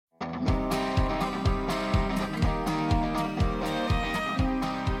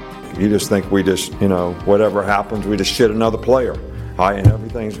You just think we just, whatever happens, we just shit another player. And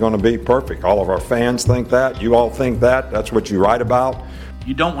everything's going to be perfect. All of our fans think that. You all think that. That's what you write about.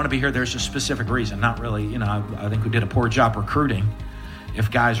 You don't want to be here. There's a specific reason. Not really, I think we did a poor job recruiting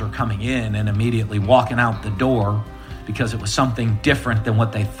if guys are coming in and immediately walking out the door because it was something different than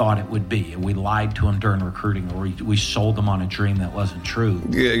what they thought it would be. We lied to them during recruiting, or we sold them on a dream that wasn't true.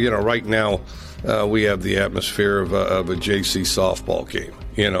 Yeah, right now we have the atmosphere of a JC softball game.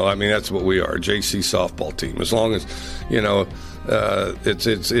 That's what we are, a JC softball team. As long as,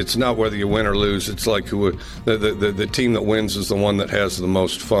 it's not whether you win or lose. It's like the team that wins is the one that has the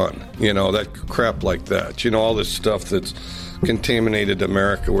most fun. That crap like that. All this stuff that's contaminated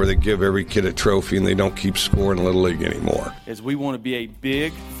America, where they give every kid a trophy and they don't keep scoring Little League anymore. As we want to be a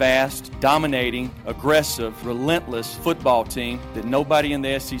big, fast, dominating, aggressive, relentless football team that nobody in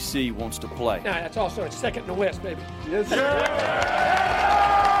the SEC wants to play. Now, that's also a second in the West, baby. Yes, sir.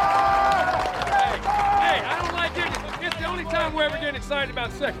 Hey, I don't like it. It's the only time we're ever getting excited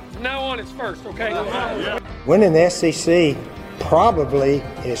about second. From now on, it's first, okay? Winning the SEC probably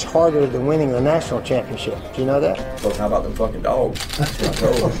is harder than winning the national championship. Do you know that? Well, how about them fucking dogs?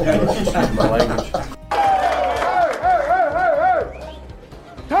 My language. Hey!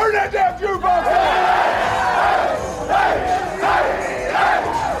 Turn that damn jukebox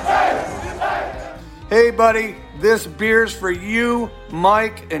on! Hey, buddy, this beer's for you,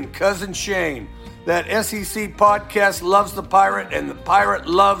 Mike, and Cousin Shane. That SEC podcast loves the Pirate, and the Pirate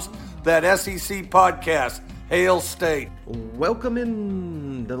loves that SEC podcast. Hail State. Welcome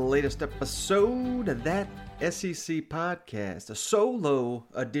in to the latest episode of that SEC podcast, a solo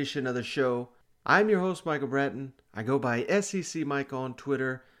edition of the show. I'm your host, Michael Bratton. I go by SEC Mike on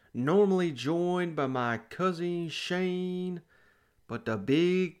Twitter, normally joined by my cousin Shane, but the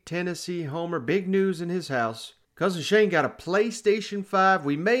big Tennessee homer, big news in his house. Cousin Shane got a PlayStation 5.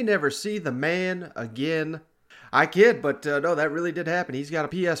 We may never see the man again. I kid, but no, that really did happen. He's got a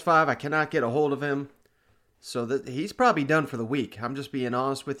PS5. I cannot get a hold of him. So he's probably done for the week. I'm just being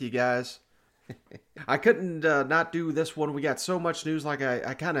honest with you guys. I couldn't not do this one. We got so much news, like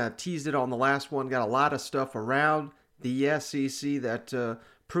I kind of teased it on the last one. Got a lot of stuff around the SEC. That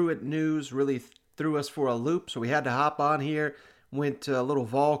Pruitt news really threw us for a loop, so we had to hop on here. Went a little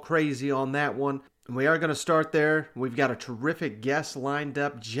Vol crazy on that one. And we are going to start there. We've got a terrific guest lined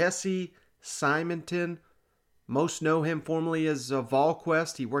up, Jesse Simonton. Most know him formerly as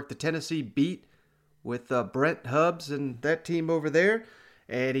VolQuest. He worked the Tennessee beat with Brent Hubbs and that team over there.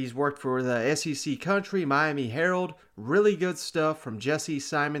 And he's worked for the SEC Country, Miami Herald. Really good stuff from Jesse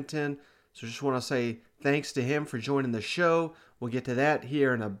Simonton. So just want to say thanks to him for joining the show. We'll get to that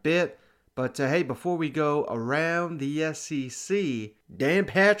here in a bit. But hey, before we go around the SEC, Dan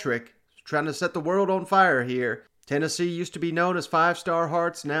Patrick is trying to set the world on fire here. Tennessee used to be known as 5-star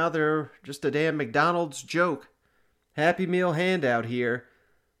Hearts. Now they're just a damn McDonald's joke. Happy Meal handout here.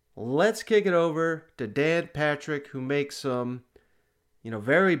 Let's kick it over to Dan Patrick, who makes some,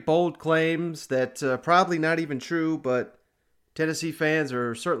 very bold claims that probably not even true, but Tennessee fans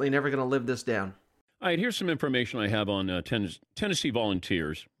are certainly never going to live this down. All right, here's some information I have on Tennessee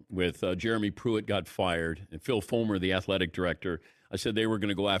Volunteers with Jeremy Pruitt got fired, and Phil Fulmer, the athletic director, I said they were going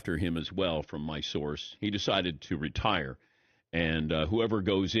to go after him as well from my source. He decided to retire, and whoever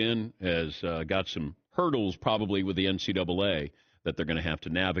goes in has got some hurdles probably with the NCAA that they're going to have to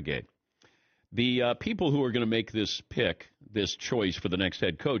navigate. The people who are going to make this pick, this choice for the next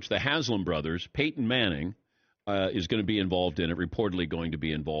head coach, the Haslam brothers, Peyton Manning is going to be involved in it, reportedly going to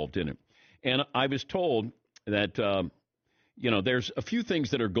be involved in it. And I was told that, there's a few things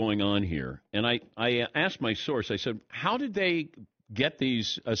that are going on here. And I asked my source, I said, how did they get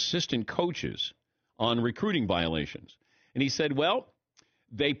these assistant coaches on recruiting violations? And he said, well,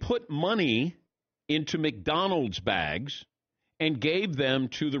 they put money into McDonald's bags and gave them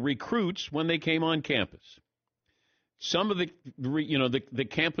to the recruits when they came on campus. Some of the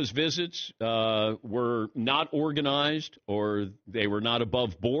campus visits were not organized, or they were not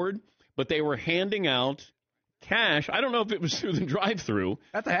above board, but they were handing out cash. I don't know if it was through the drive-through.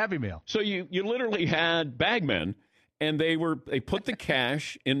 That's a Happy Meal. So you literally had bagmen, and they put the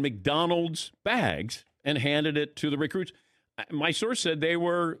cash in McDonald's bags and handed it to the recruits. My source said they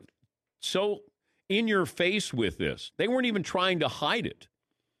were so in your face with this. They weren't even trying to hide it.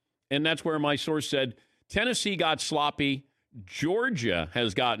 And that's where my source said Tennessee got sloppy, Georgia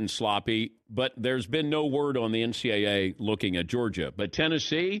has gotten sloppy, but there's been no word on the NCAA looking at Georgia. But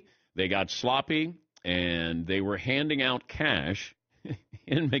Tennessee, they got sloppy, and they were handing out cash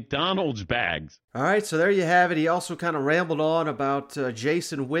in McDonald's bags. All right, so there you have it. He also kind of rambled on about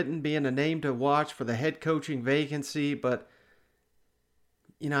Jason Witten being a name to watch for the head coaching vacancy, but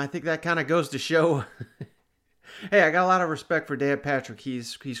I think that kind of goes to show. Hey, I got a lot of respect for Dan Patrick.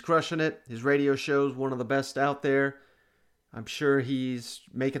 He's crushing it. His radio show's one of the best out there. I'm sure he's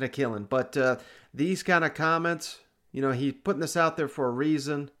making a killing. But these kind of comments, he's putting this out there for a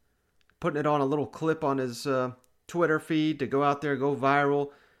reason, putting it on a little clip on his Twitter feed to go out there, go viral.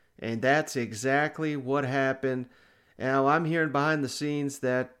 And that's exactly what happened. Now, I'm hearing behind the scenes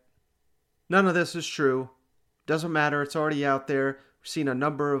that none of this is true. Doesn't matter. It's already out there. We've seen a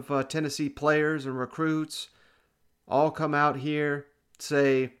number of Tennessee players and recruits all come out here,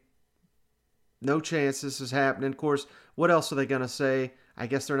 say, no chance this is happening. Of course, what else are they going to say? I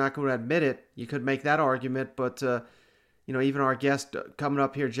guess they're not going to admit it. You could make that argument, but, even our guest coming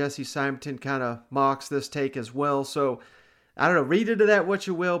up here, Jesse Simonton, kind of mocks this take as well. So, I don't know, read into that what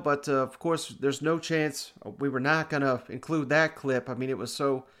you will, but, of course, there's no chance we were not going to include that clip. I mean, it was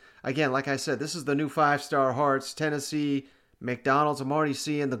so, again, like I said, this is the new 5-star Hearts, Tennessee, McDonald's. I'm already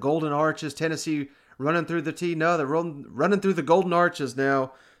seeing the Golden Arches, Tennessee running through the T. No, they're running through the Golden Arches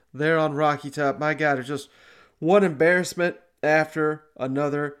now. They're on Rocky Top. My God, it's just one embarrassment after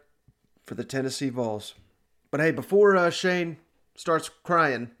another for the Tennessee Vols. But hey, before Shane starts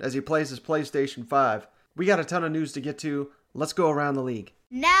crying as he plays his PlayStation 5, we got a ton of news to get to. Let's go around the league.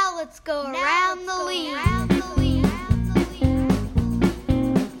 Now let's go around the league.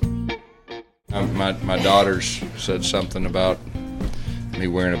 My daughters said something about me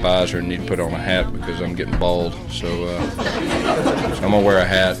wearing a visor and need to put on a hat because I'm getting bald. So I'm going to wear a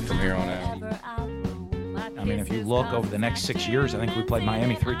hat from here on out. I mean, if you look over the next 6 years, I think we played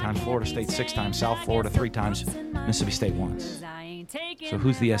Miami 3 times, Florida State 6 times, South Florida 3 times, Mississippi State once. So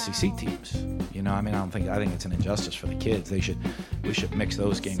who's the SEC teams? I think it's an injustice for the kids. We should mix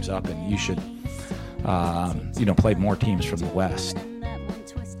those games up, and you should, play more teams from the West.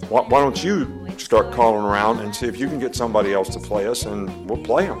 Why don't you start calling around and see if you can get somebody else to play us, and we'll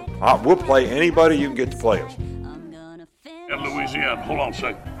play them. We'll play anybody you can get to play us. In Louisiana, hold on a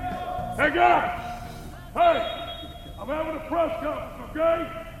second. Hey guys! Hey! I'm having a press conference, okay?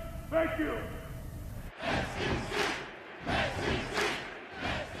 Thank you.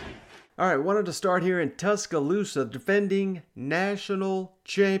 All right, wanted to start here in Tuscaloosa, defending national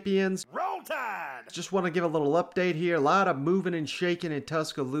champions. Roll Tide! Just want to give a little update here. A lot of moving and shaking in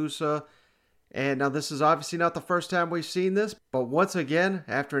Tuscaloosa. And now this is obviously not the first time we've seen this, but once again,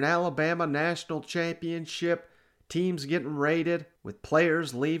 after an Alabama national championship, teams getting raided with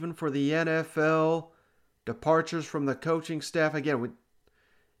players leaving for the NFL, departures from the coaching staff. Again,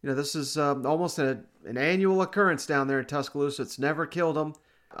 this is almost an annual occurrence down there in Tuscaloosa. It's never killed them.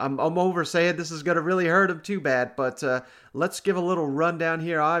 I'm over saying this is going to really hurt them too bad, but let's give a little rundown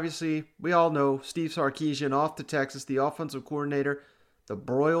here. Obviously, we all know Steve Sarkisian off to Texas, the offensive coordinator, the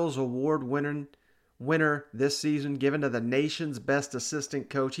Broyles Award winner this season, given to the nation's best assistant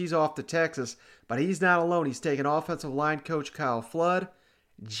coach. He's off to Texas, but he's not alone. He's taken offensive line coach Kyle Flood,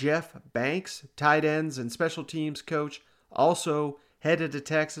 Jeff Banks, tight ends and special teams coach, also headed to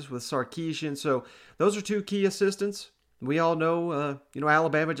Texas with Sarkisian. So those are two key assistants. We all know,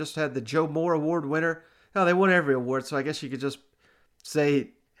 Alabama just had the Joe Moore Award winner. Oh, they won every award, so I guess you could just say,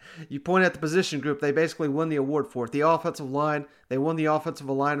 you point at the position group, they basically won the award for it. The offensive line, they won the offensive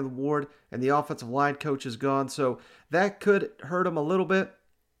line award, and the offensive line coach is gone. So that could hurt them a little bit.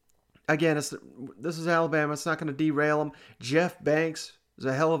 Again, this is Alabama. It's not going to derail them. Jeff Banks is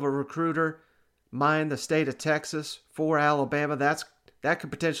a hell of a recruiter. Mind the state of Texas for Alabama. That could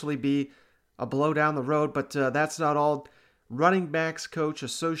potentially be a blow down the road, but that's not all. Running backs coach,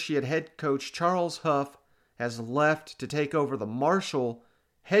 associate head coach Charles Huff has left to take over the Marshall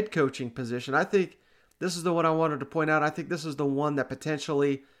head coaching position. I think this is the one I wanted to point out. I think this is the one that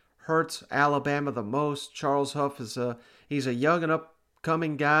potentially hurts Alabama the most. Charles Huff he's a young and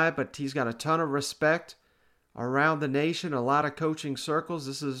upcoming guy, but he's got a ton of respect around the nation, a lot of coaching circles.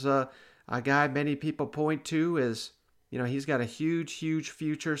 This is a guy many people point to as, he's got a huge, huge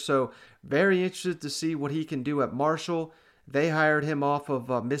future. So very interested to see what he can do at Marshall. They hired him off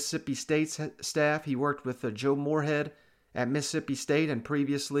of Mississippi State's staff. He worked with Joe Moorhead at Mississippi State and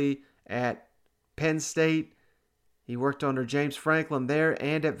previously at Penn State. He worked under James Franklin there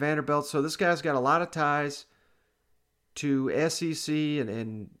and at Vanderbilt. So this guy's got a lot of ties to SEC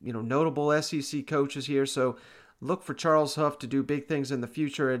and notable SEC coaches here. So look for Charles Huff to do big things in the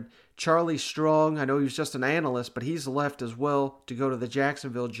future. And Charlie Strong, I know he was just an analyst, but he's left as well to go to the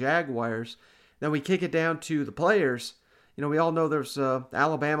Jacksonville Jaguars. Then we kick it down to the players. We all know there's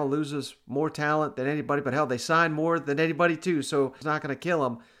Alabama loses more talent than anybody, but hell, they sign more than anybody too, so it's not going to kill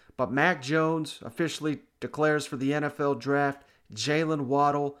them. But Mac Jones officially declares for the NFL draft. Jalen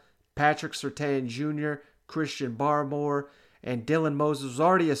Waddle, Patrick Surtain Jr., Christian Barmore, And Dylan Moses was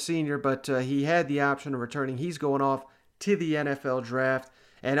already a senior, but he had the option of returning. He's going off to the NFL draft.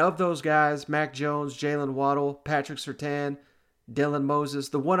 And of those guys, Mac Jones, Jalen Waddle, Patrick Surtain, Dylan Moses,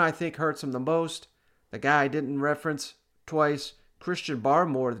 the one I think hurts him the most, the guy I didn't reference twice, Christian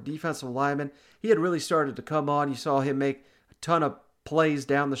Barmore, the defensive lineman, he had really started to come on. You saw him make a ton of plays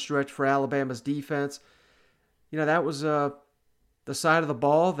down the stretch for Alabama's defense. That was the side of the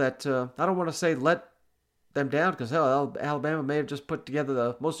ball that I don't want to say let them down, because Alabama may have just put together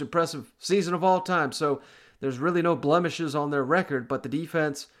the most impressive season of all time. So there's really no blemishes on their record, but the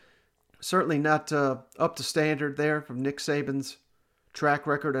defense certainly not up to standard there from Nick Saban's track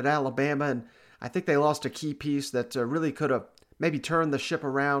record at Alabama. And I think they lost a key piece that really could have maybe turned the ship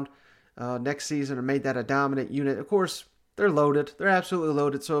around next season and made that a dominant unit. Of course, they're loaded. They're absolutely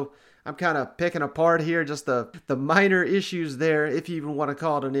loaded. So I'm kind of picking apart here just the minor issues there, if you even want to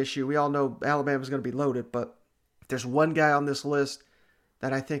call it an issue. We all know Alabama's going to be loaded, but if there's one guy on this list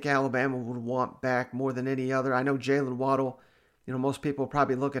that I think Alabama would want back more than any other, I know Jalen Waddle. Most people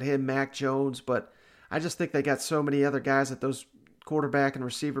probably look at him, Mac Jones, but I just think they got so many other guys at those quarterback and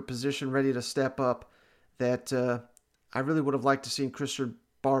receiver position ready to step up that I really would have liked to see Christian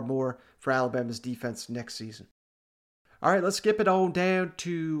Barmore for Alabama's defense next season. All right, let's skip it on down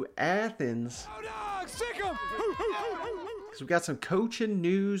to Athens. Because we've got some coaching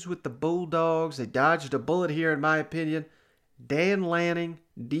news with the Bulldogs. They dodged a bullet here, in my opinion. Dan Lanning,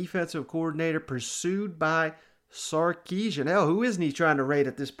 defensive coordinator, pursued by Sarkisian. Hell, who isn't he trying to raid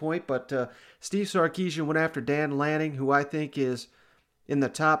at this point? But Steve Sarkisian went after Dan Lanning, who I think is in the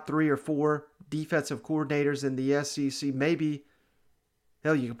top 3 or 4 defensive coordinators in the SEC. Maybe,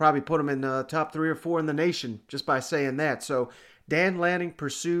 hell, you could probably put him in the top 3 or 4 in the nation just by saying that. So Dan Lanning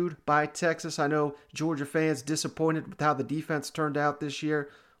pursued by Texas. I know Georgia fans disappointed with how the defense turned out this year.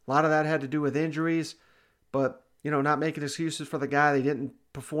 A lot of that had to do with injuries, but not making excuses for the guy. They didn't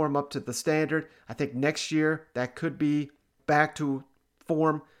perform up to the standard. I think next year that could be back to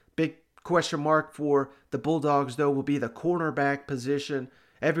form. Big question mark for the Bulldogs, though, will be the cornerback position.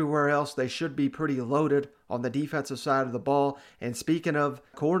 Everywhere else, they should be pretty loaded on the defensive side of the ball. And speaking of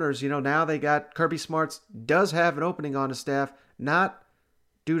corners, now they got Kirby Smarts does have an opening on his staff, not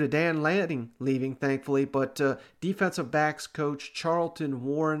due to Dan Lanning leaving, thankfully, but defensive backs coach Charlton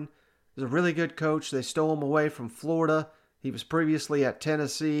Warren is a really good coach. They stole him away from Florida. He was previously at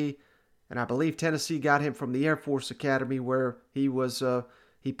Tennessee, and I believe Tennessee got him from the Air Force Academy, where he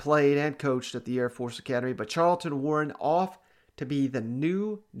played and coached at the Air Force Academy. But Charlton Warren off to be the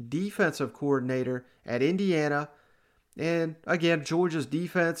new defensive coordinator at Indiana. And again, Georgia's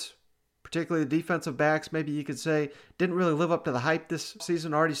defense, particularly the defensive backs, maybe you could say, didn't really live up to the hype this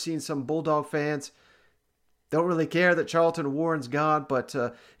season. Already seen some Bulldog fans don't really care that Charlton Warren's gone, but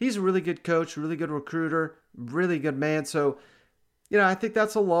he's a really good coach, really good recruiter, really good man. So, I think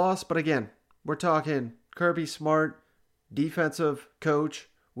that's a loss. But again, we're talking Kirby Smart, defensive coach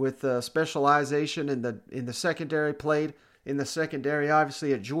with specialization in the secondary, played in the secondary,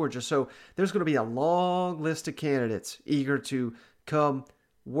 obviously, at Georgia. So there's going to be a long list of candidates eager to come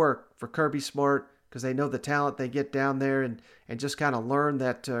work for Kirby Smart, because they know the talent they get down there and just kind of learn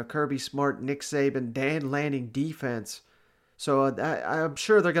that Kirby Smart, Nick Saban, Dan Lanning defense. So I'm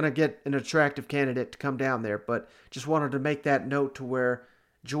sure they're going to get an attractive candidate to come down there, but just wanted to make that note to where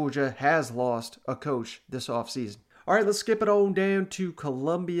Georgia has lost a coach this offseason. All right, let's skip it on down to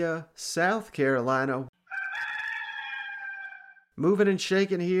Columbia, South Carolina. Moving and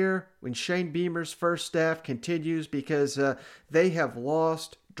shaking here when Shane Beamer's first staff continues, because they have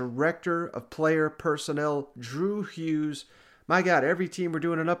lost Director of Player Personnel Drew Hughes. My God, every team we're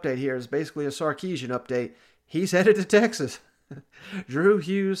doing an update here is basically a Sarkisian update. He's headed to Texas. Drew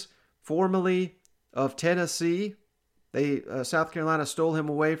Hughes, formerly of Tennessee. South Carolina stole him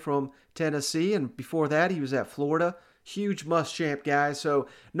away from Tennessee, and before that he was at Florida. Huge Muschamp guy, so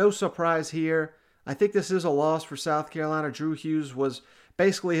no surprise here. I think this is a loss for South Carolina. Drew Hughes was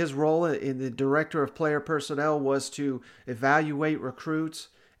basically, his role in the Director of Player Personnel was to evaluate recruits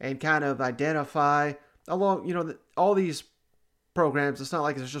and kind of identify along, all these programs. It's not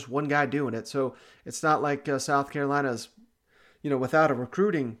like there's just one guy doing it. So it's not like South Carolina's, without a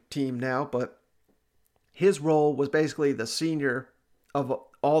recruiting team now, but his role was basically the senior of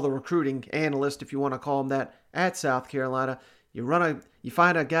all the recruiting analysts, if you want to call them that, at South Carolina. You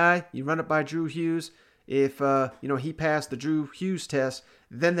find a guy, you run it by Drew Hughes. If he passed the Drew Hughes test,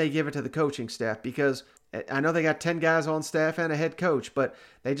 then they give it to the coaching staff, because I know they got 10 guys on staff and a head coach, but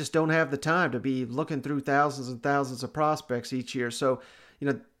they just don't have the time to be looking through thousands and thousands of prospects each year. So,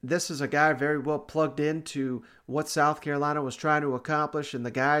 this is a guy very well plugged into what South Carolina was trying to accomplish, and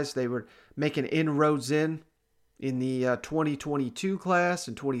the guys they were making inroads in in the 2022 class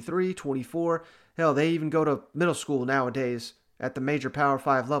and 23, 24. Hell, they even go to middle school nowadays at the major Power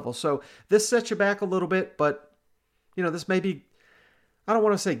 5 level. So this sets you back a little bit, but, this may be, I don't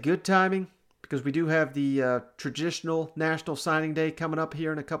want to say good timing, because we do have the traditional National Signing Day coming up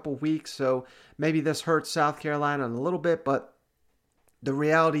here in a couple weeks. So maybe this hurts South Carolina a little bit, but the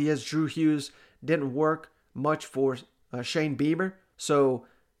reality is Drew Hughes didn't work much for Shane Beamer. So,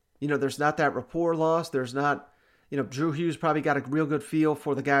 there's not that rapport loss. There's not, Drew Hughes probably got a real good feel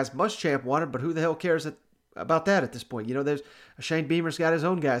for the guys Muschamp wanted, but who the hell cares about that at this point? There's Shane Beamer's got his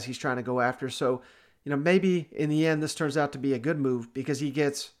own guys he's trying to go after. So, maybe in the end this turns out to be a good move because he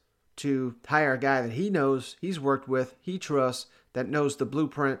gets to hire a guy that he knows, he's worked with, he trusts, that knows the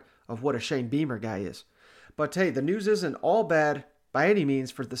blueprint of what a Shane Beamer guy is. But hey, the news isn't all bad by any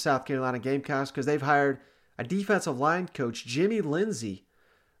means for the South Carolina Gamecocks because they've hired a defensive line coach, Jimmy Lindsey,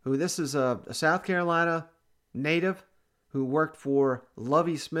 who this is a South Carolina native who worked for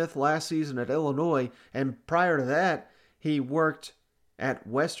Lovie Smith last season at Illinois, and prior to that, he worked at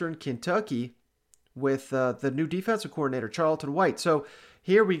Western Kentucky with the new defensive coordinator, Charlton White. So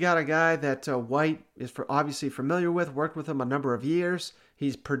here we got a guy that White is obviously familiar with, worked with him a number of years.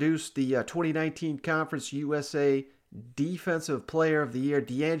 He's produced the 2019 Conference USA Defensive Player of the Year,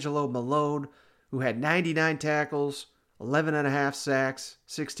 D'Angelo Malone, who had 99 tackles, 11.5 sacks,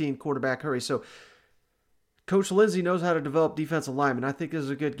 16 quarterback hurries. So Coach Lindsey knows how to develop defensive linemen. I think this is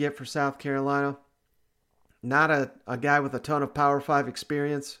a good get for South Carolina. Not a guy with a ton of Power 5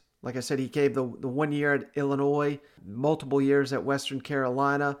 experience. Like I said, he came the 1 year at Illinois, multiple years at Western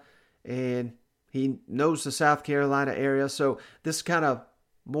Carolina, and he knows the South Carolina area. So this is kind of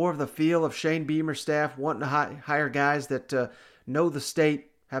more of the feel of Shane Beamer's staff wanting to hire guys that know the state,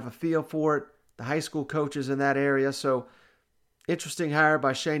 have a feel for it, the high school coaches in that area. So interesting hire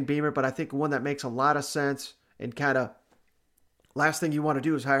by Shane Beamer, but I think one that makes a lot of sense, and kind of last thing you want to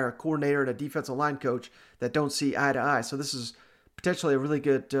do is hire a coordinator and a defensive line coach that don't see eye to eye. So this is potentially a really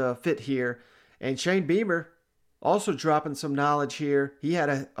good fit here. And Shane Beamer also dropping some knowledge here. He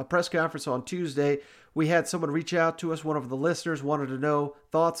had a press conference on Tuesday. We had someone reach out to us. One of the listeners wanted to know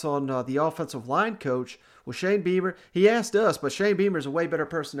thoughts on the offensive line coach. Well, Shane Beamer, he asked us, but Shane Beamer's a way better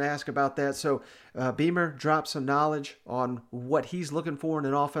person to ask about that. So Beamer dropped some knowledge on what he's looking for in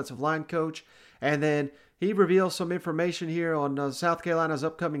an offensive line coach. And then he reveals some information here on South Carolina's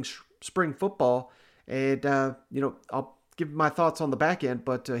upcoming spring football. And, I'll give my thoughts on the back end,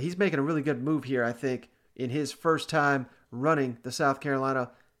 but he's making a really good move here, I think, in his first time running the South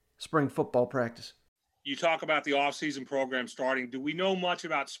Carolina spring football practice. You talk about the off-season program starting. Do we know much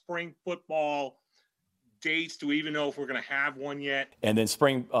about spring football dates? Do we even know if we're going to have one yet? And then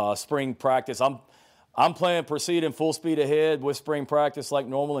spring practice, I'm planning to proceed in full speed ahead with spring practice like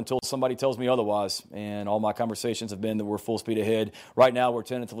normal until somebody tells me otherwise. And all my conversations have been that we're full speed ahead. Right now, we're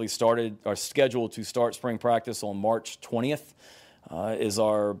tentatively scheduled to start spring practice on March 20th is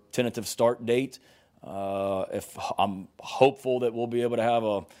our tentative start date. If I'm hopeful that we'll be able to have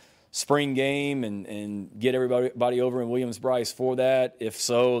a spring game and get everybody over in Williams-Brice for that. If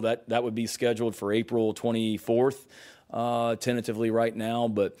so, that would be scheduled for April 24th, tentatively right now.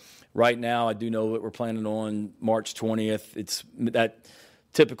 But right now, I do know that we're planning on March 20th. It's that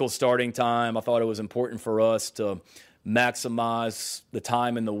typical starting time. I thought it was important for us to maximize the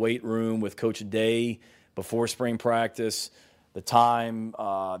time in the weight room with Coach Day before spring practice, the time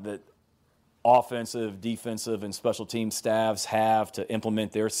that offensive, defensive, and special team staffs have to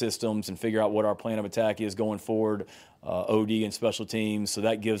implement their systems and figure out what our plan of attack is going forward, OD and special teams. So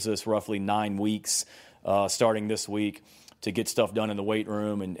that gives us roughly 9 weeks starting this week to get stuff done in the weight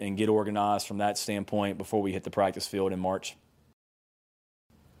room and get organized from that standpoint before we hit the practice field in March.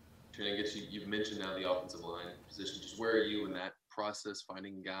 I guess you've mentioned now the offensive line position. Just where are you in that process,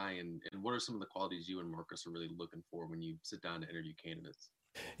 finding a guy, and what are some of the qualities you and Marcus are really looking for when you sit down to interview candidates?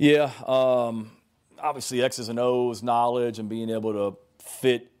 Yeah, obviously X's and O's knowledge and being able to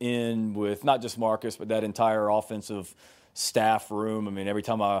fit in with not just Marcus, but that entire offensive staff room. I mean, every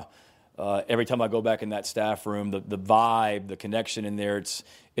time I go back in that staff room, the vibe, the connection in there,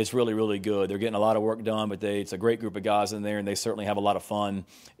 it's really, really good. They're getting a lot of work done, but it's a great group of guys in there, and they certainly have a lot of fun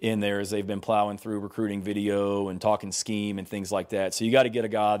in there as they've been plowing through recruiting video and talking scheme and things like that. So you got to get a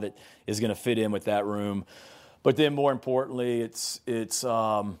guy that is going to fit in with that room. But then more importantly, it's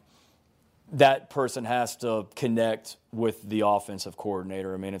that person has to connect with the offensive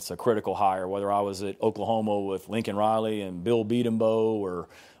coordinator. I mean, it's a critical hire, whether I was at Oklahoma with Lincoln Riley and Bill Beatembo, or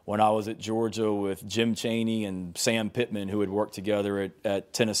when I was at Georgia with Jim Chaney and Sam Pittman, who had worked together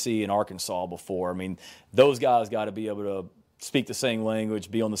at Tennessee and Arkansas before. I mean, those guys got to be able to speak the same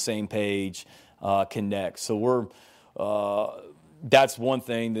language, be on the same page. connect. So that's one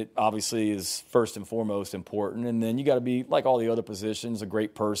thing that obviously is first and foremost important. And then you got to be, like all the other positions, a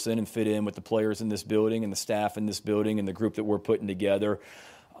great person and fit in with the players in this building and the staff in this building and the group that we're putting together.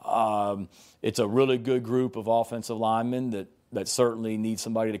 It's a really good group of offensive linemen that certainly need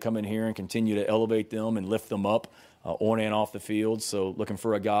somebody to come in here and continue to elevate them and lift them up on and off the field. So looking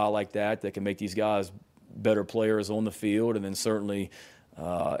for a guy like that can make these guys better players on the field, and then certainly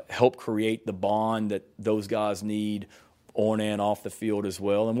help create the bond that those guys need on and off the field as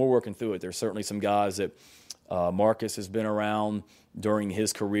well. And we're working through it. There's certainly some guys that Marcus has been around during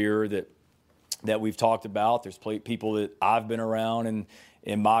his career that we've talked about. There's people that I've been around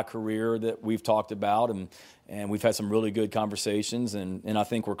in my career that we've talked about, and we've had some really good conversations, and I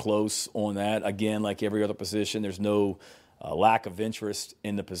think we're close on that. Again, like every other position, there's no lack of interest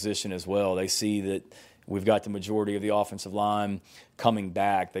in the position as well. They see that we've got the majority of the offensive line coming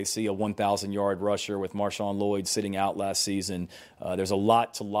back. They see a 1,000-yard rusher with Marshawn Lloyd sitting out last season. There's a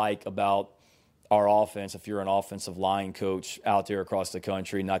lot to like about our offense if you're an offensive line coach out there across the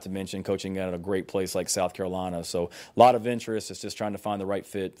country, not to mention coaching at a great place like South Carolina. So a lot of interest. It's just trying to find the right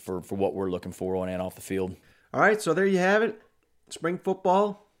fit for what we're looking for on and off the field. All right, so there you have it. Spring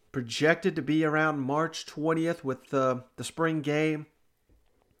football projected to be around March 20th with the spring game.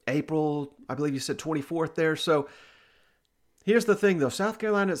 April, I believe you said 24th there. So here's the thing, though. South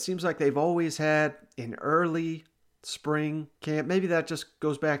Carolina, it seems like they've always had an early spring camp. Maybe that just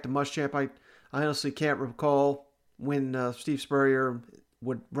goes back to Muschamp. I honestly can't recall when Steve Spurrier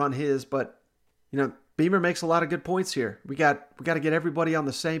would run his, but Beamer makes a lot of good points here. We got to get everybody on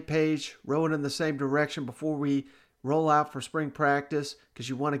the same page, rowing in the same direction before we roll out for spring practice, because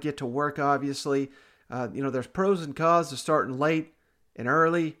you want to get to work, obviously. There's pros and cons to starting late and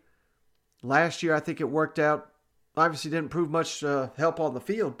early. Last year, I think it worked out. Obviously didn't prove much help on the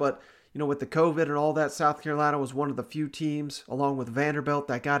field, but with the COVID and all that, South Carolina was one of the few teams, along with Vanderbilt,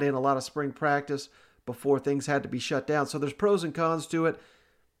 that got in a lot of spring practice before things had to be shut down. So there's pros and cons to it.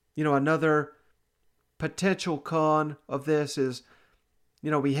 Another potential con of this is,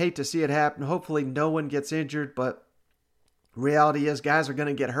 we hate to see it happen. Hopefully no one gets injured, but reality is guys are going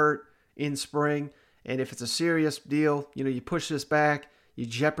to get hurt in spring. And if it's a serious deal, you push this back, you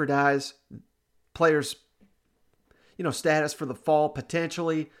jeopardize players' status for the fall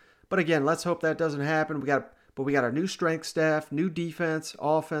potentially. But again, let's hope that doesn't happen. We got our new strength staff, new defense,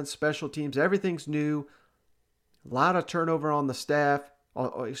 offense, special teams. Everything's new. A lot of turnover on the staff.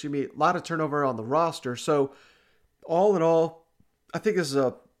 A lot of turnover on the roster. So all in all, I think this is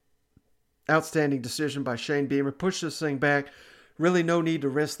a outstanding decision by Shane Beamer. Push this thing back. Really no need to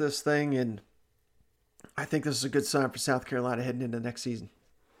risk this thing, and I think this is a good sign for South Carolina heading into next season.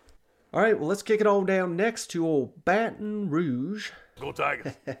 All right, well, let's kick it on down next to old Baton Rouge. Go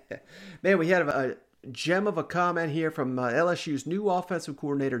Tigers. Man, we had a gem of a comment here from LSU's new offensive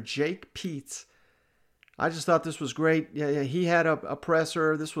coordinator, Jake Peetz. I just thought this was great. Yeah, he had a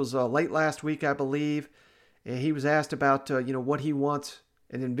presser. This was late last week, I believe. And he was asked about what he wants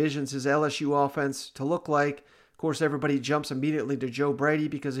and envisions his LSU offense to look like. Of course, everybody jumps immediately to Joe Brady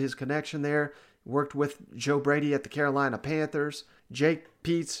because of his connection there. Worked with Joe Brady at the Carolina Panthers. Jake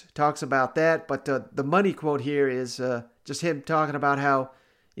Peetz talks about that, but the money quote here is just him talking about how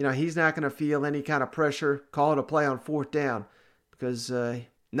he's not going to feel any kind of pressure calling a play on fourth down because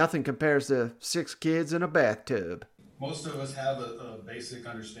nothing compares to 6 kids in a bathtub. Most of us have a basic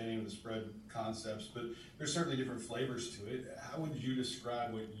understanding of the spread concepts, but there's certainly different flavors to it. How would you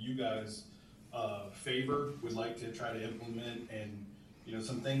describe what you guys favor, would like to try to implement, and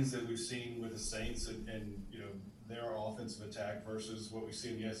some things that we've seen with the Saints and their offensive attack versus what we see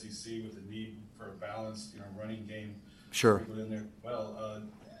in the SEC with the need for a balanced running game? Sure. In there. Well,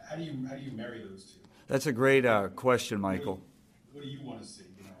 how do you marry those two? That's a great question, Michael. What do you want to see?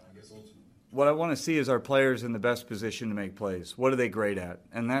 I guess ultimately. What I want to see is our players in the best position to make plays. What are they great at?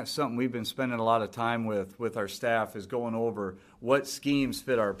 And that's something we've been spending a lot of time with our staff, is going over what schemes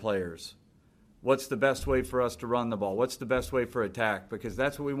fit our players. What's the best way for us to run the ball? What's the best way for attack? Because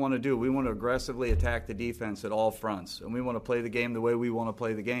that's what we want to do. We want to aggressively attack the defense at all fronts, and we want to play the game the way we want to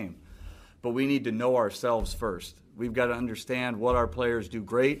play the game. But we need to know ourselves first. We've got to understand what our players do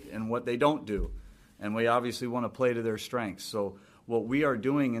great and what they don't do. And we obviously want to play to their strengths. So what we are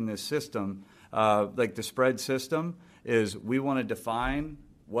doing in this system, like the spread system, is we want to define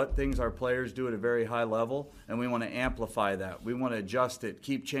what things our players do at a very high level, and we want to amplify that. We want to adjust it,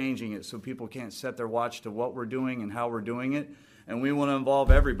 keep changing it so people can't set their watch to what we're doing and how we're doing it. And we want to involve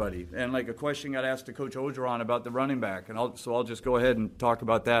everybody. And like a question got asked to Coach Ogeron about the running back, and I'll just go ahead and talk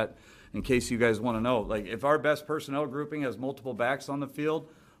about that in case you guys want to know. Like, if our best personnel grouping has multiple backs on the field,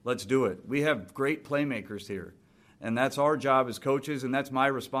 Let's do it. We have great playmakers here. And that's our job as coaches, and that's my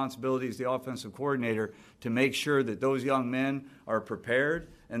responsibility as the offensive coordinator to make sure that those young men are prepared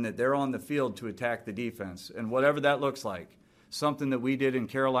and that they're on the field to attack the defense. And whatever that looks like. Something that we did in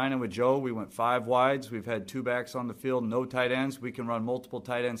Carolina with Joe, we went 5 wides. We've had 2 backs on the field, no tight ends. We can run multiple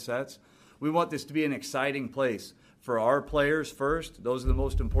tight end sets. We want this to be an exciting place for our players first. Those are the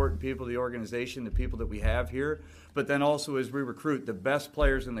most important people of the organization, the people that we have here. But then also as we recruit the best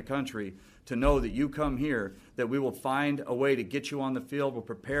players in the country to know that you come here, that we will find a way to get you on the field, we'll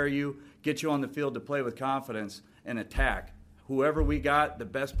prepare you, get you on the field to play with confidence and attack. Whoever we got, the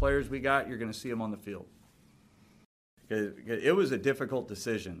best players we got, you're going to see them on the field. It was a difficult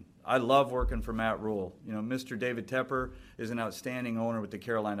decision. I love working for Matt Rule. You know, Mr. David Tepper is an outstanding owner with the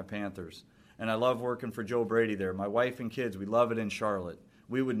Carolina Panthers. And I love working for Joe Brady there. My wife and kids, we love it in Charlotte.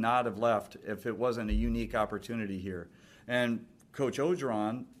 We would not have left if it wasn't a unique opportunity here. And Coach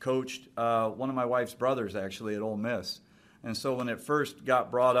Orgeron coached one of my wife's brothers, actually, at Ole Miss. And so when it first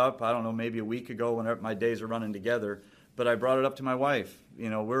got brought up, I don't know, maybe a week ago when my days are running together, but I brought it up to my wife. You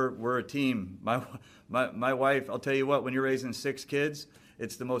know, we're a team. My wife, I'll tell you what, when you're raising 6 kids,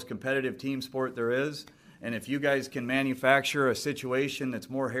 it's the most competitive team sport there is. And if you guys can manufacture a situation that's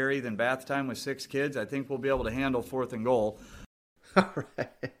more hairy than bath time with 6 kids, I think we'll be able to handle 4th and goal. All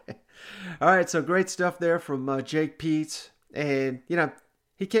right, so great stuff there from Jake Peets. And, you know,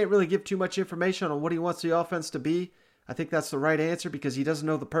 he can't really give too much information on what he wants the offense to be. I think that's the right answer because he doesn't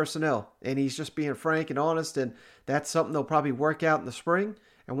know the personnel. And he's just being frank and honest, and that's something they'll probably work out in the spring.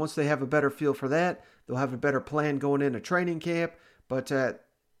 And once they have a better feel for that, they'll have a better plan going into training camp. But,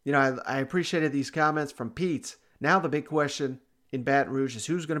 you know, I appreciated these comments from Peets. Now the big question in Baton Rouge is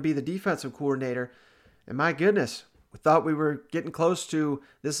who's going to be the defensive coordinator. And my goodness, we thought we were getting close to,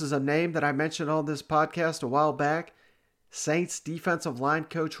 this is a name that I mentioned on this podcast a while back, Saints defensive line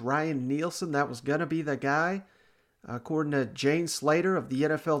coach Ryan Nielsen. That was going to be the guy. According to Jane Slater of the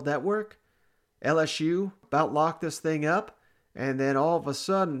NFL Network, LSU about locked this thing up. And then all of a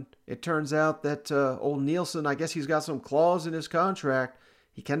sudden, it turns out that old Nielsen, I guess he's got some clause in his contract.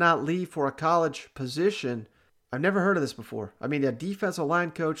 He cannot leave for a college position. I've never heard of this before. I mean, a defensive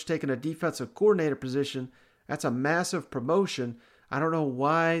line coach taking a defensive coordinator position, that's a massive promotion. I don't know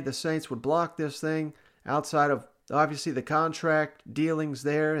why the Saints would block this thing outside of, obviously, the contract dealings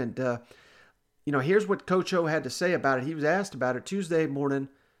there. And, you know, here's what Coach O had to say about it. He was asked about it Tuesday morning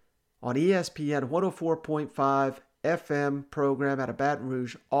on ESPN 104.5 FM program out of Baton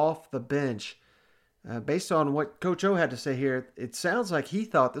Rouge, Off the Bench. Based on what Coach O had to say here, it sounds like he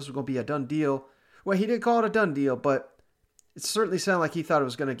thought this was going to be a done deal. Well, he didn't call it a done deal, but it certainly sounded like he thought it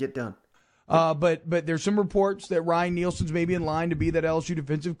was going to get done. But there's some reports that Ryan Nielsen's maybe in line to be that LSU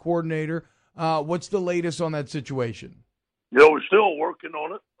defensive coordinator. What's the latest on that situation? You know, we're still working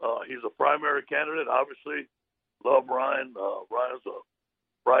on it. He's a primary candidate. Obviously, love Ryan. Ryan's a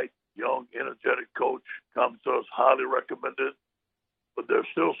bright, young, energetic coach. Comes to us highly recommended. But there's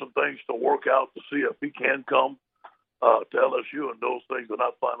still some things to work out to see if he can come to LSU, and those things are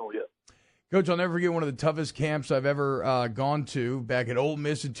not final yet. Coach, I'll never forget one of the toughest camps I've ever gone to back at Ole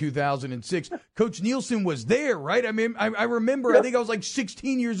Miss in 2006. Coach Nielsen was there, right? I mean, I remember, I think I was like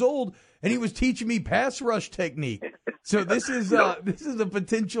 16 years old, and he was teaching me pass rush technique. So this is a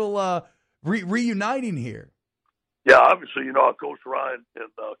potential reuniting here. Yeah, obviously, you know, I coached Ryan in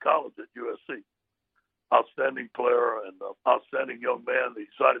college at USC. Outstanding player and outstanding young man that he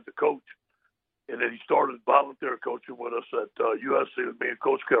decided to coach. And then he started volunteer coaching with us at USC with me and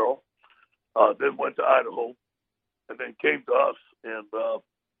Coach Carroll. Then went to Idaho and then came to us and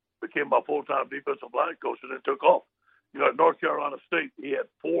became my full-time defensive line coach and then took off. You know, at North Carolina State, he had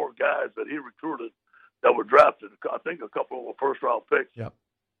 4 guys that he recruited that were drafted. I think a couple of them were first-round picks. Yep.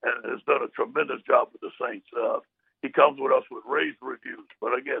 And has done a tremendous job with the Saints. He comes with us with raised reviews.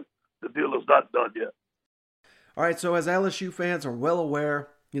 But, again, the deal is not done yet. All right, so as LSU fans are well aware,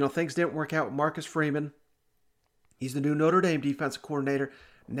 you know, things didn't work out with Marcus Freeman. He's the new Notre Dame defensive coordinator.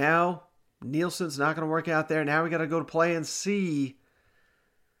 Now, Nielsen's not going to work out there. Now we got to go to Plan C.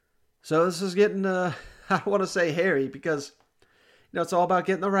 So this is getting, I don't want to say hairy because, you know, it's all about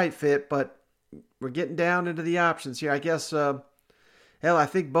getting the right fit, but we're getting down into the options here. I guess, hell, I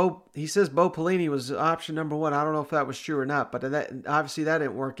think he says Bo Pelini was option number 1. I don't know if that was true or not, but obviously that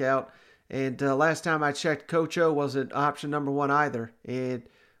didn't work out. And last time I checked, Coach O wasn't option number 1 either. And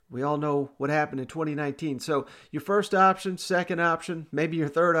we all know what happened in 2019. So your first option, second option, maybe your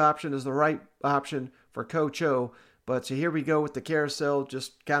third option is the right option for Coach O. But so here we go with the carousel.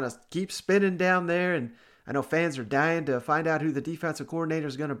 Just kind of keep spinning down there. And I know fans are dying to find out who the defensive coordinator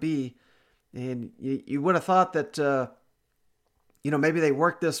is going to be. And you would have thought that, maybe they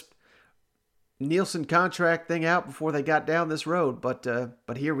worked this Nielsen contract thing out before they got down this road,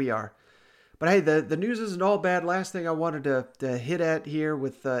 but here we are. But hey, the news isn't all bad. Last thing I wanted to hit at here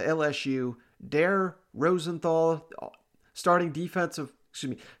with LSU, Dare Rosenthal, starting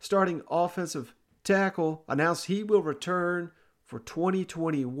offensive tackle, announced he will return for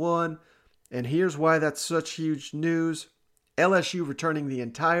 2021. And here's why that's such huge news. LSU returning the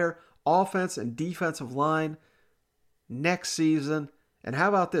entire offense and defensive line next season. And how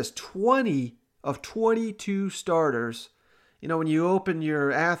about this? 20 of 22 starters. When you open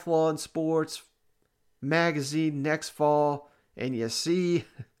your Athlon Sports magazine next fall and you see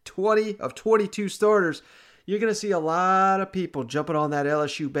 20 of 22 starters, you're going to see a lot of people jumping on that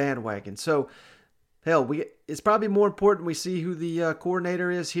LSU bandwagon. So, hell, it's probably more important we see who the coordinator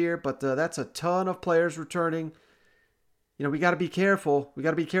is here, but that's a ton of players returning. We got to be careful. We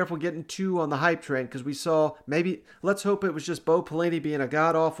got to be careful getting too on the hype train because we saw let's hope it was just Bo Pelini being a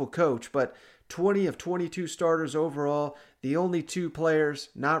god-awful coach, but 20 of 22 starters overall. The only 2 players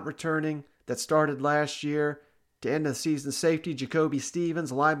not returning that started last year to end the season, safety Jacoby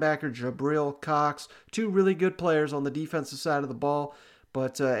Stevens, linebacker Jabril Cox. 2 really good players on the defensive side of the ball.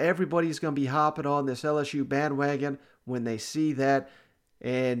 But everybody's going to be hopping on this LSU bandwagon when they see that.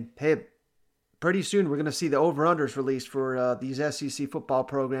 And hey, pretty soon we're going to see the over-unders released for these SEC football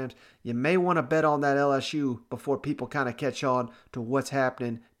programs. You may want to bet on that LSU before people kind of catch on to what's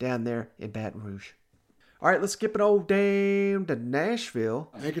happening down there in Baton Rouge. All right, let's skip it all down to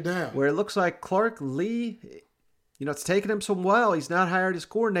Nashville. Take it down. Where it looks like Clark Lee, it's taken him some while. He's not hired his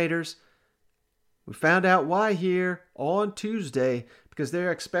coordinators. We found out why here on Tuesday, because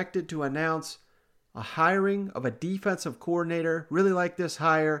they're expected to announce a hiring of a defensive coordinator. Really like this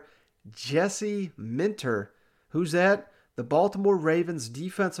hire. Jesse Minter. Who's that? The Baltimore Ravens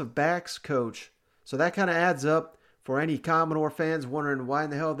defensive backs coach. So that kind of adds up for any Commodore fans wondering why in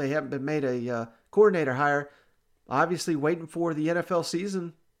the hell they haven't been made a coordinator hire. Obviously waiting for the NFL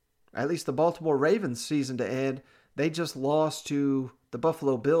season, at least the Baltimore Ravens season to end. They just lost to the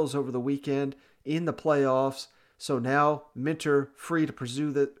Buffalo Bills over the weekend in the playoffs. So now Minter free to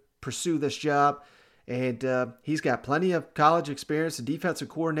pursue this job. And he's got plenty of college experience, a defensive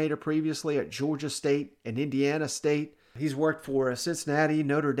coordinator previously at Georgia State and Indiana State. He's worked for Cincinnati,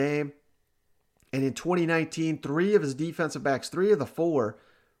 Notre Dame. And in 2019, 3 of his defensive backs, 3 of the 4,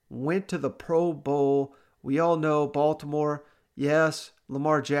 went to the Pro Bowl. We all know Baltimore, yes,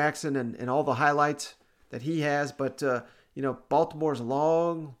 Lamar Jackson and all the highlights that he has. But, Baltimore's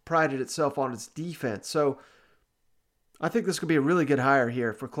long prided itself on its defense. So I think this could be a really good hire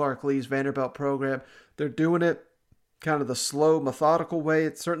here for Clark Lee's Vanderbilt program. They're doing it kind of the slow, methodical way.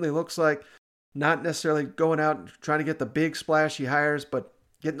 It certainly looks like not necessarily going out and trying to get the big splashy hires, but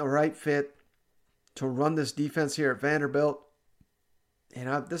getting the right fit to run this defense here at Vanderbilt.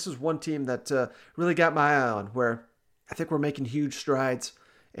 And this is one team that really got my eye on, where I think we're making huge strides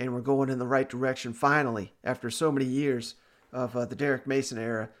and we're going in the right direction finally. After so many years of the Derek Mason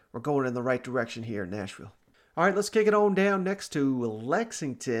era, we're going in the right direction here in Nashville. All right, let's kick it on down next to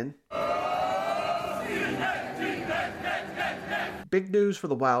Lexington. Big news for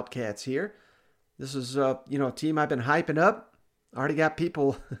the Wildcats here. This is, a team I've been hyping up. I already got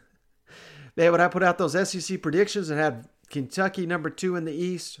people. Man, when I put out those SEC predictions and had Kentucky number 2 in the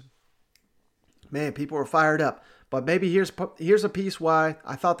East, man, people were fired up. But maybe here's a piece why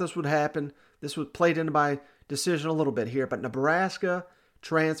I thought this would happen. This was played into my decision a little bit here. But Nebraska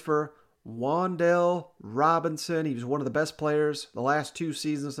transfer Wandell Robinson. He was one of the best players the last 2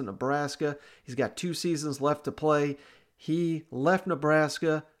 seasons in Nebraska. He's got 2 seasons left to play. He left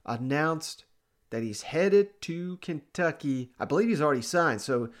Nebraska, announced that he's headed to Kentucky. I believe he's already signed.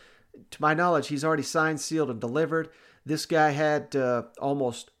 So to my knowledge, he's already signed, sealed, and delivered. This guy had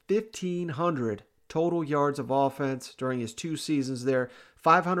almost 1,500 total yards of offense during his 2 seasons there.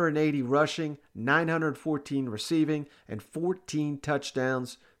 580 rushing, 914 receiving, and 14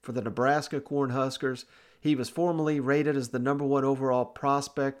 touchdowns for the Nebraska Cornhuskers. He was formerly rated as the number 1 overall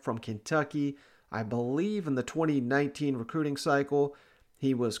prospect from Kentucky. I believe in the 2019 recruiting cycle,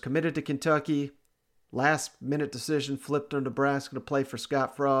 he was committed to Kentucky. Last-minute decision flipped to Nebraska to play for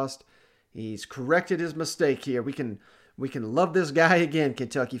Scott Frost. He's corrected his mistake here. We can love this guy again,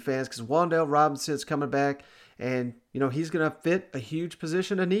 Kentucky fans, because Wandell Robinson's coming back, and he's going to fit a huge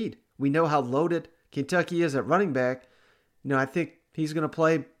position of need. We know how loaded Kentucky is at running back. I think he's going to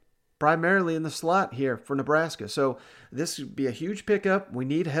play primarily in the slot here for Nebraska. So this would be a huge pickup. We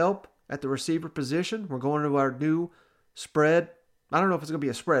need help at the receiver position. We're going to our new spread. I don't know if it's going to be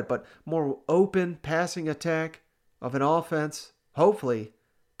a spread, but more open passing attack of an offense. Hopefully,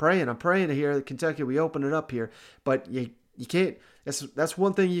 I'm praying to hear that Kentucky, we open it up here. But you can't, That's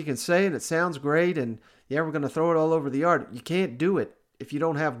one thing you can say, and it sounds great, and yeah, we're going to throw it all over the yard. You can't do it if you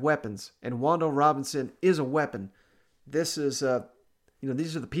don't have weapons, and Wan'Dale Robinson is a weapon. This is,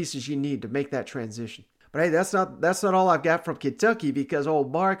 these are the pieces you need to make that transition. But hey, that's not all I've got from Kentucky, because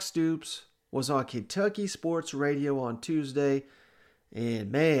old Mark Stoops was on Kentucky Sports Radio on Tuesday,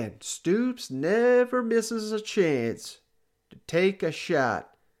 and man, Stoops never misses a chance to take a shot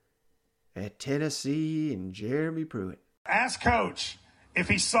at Tennessee and Jeremy Pruitt. Ask Coach if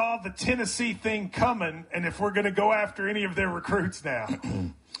he saw the Tennessee thing coming and if we're going to go after any of their recruits now.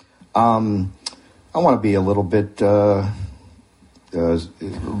 I want to be a little bit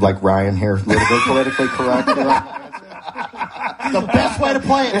like Ryan here, a little bit politically correct. The best way to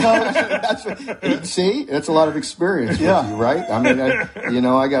play it, Coach. See, that's a lot of experience with you, right? I mean,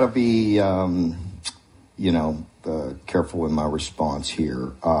 I got to be, careful in my response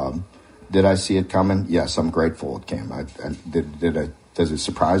here. Did I see it coming? Yes, I'm grateful it came. Does it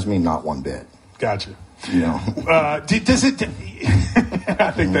surprise me? Not one bit. Gotcha. Does it?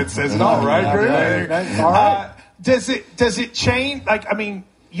 I think that says it all, right, Drew? All right. Does it change?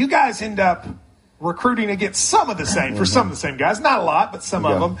 You guys end up recruiting against some of the same, for some of the same guys. Not a lot, but some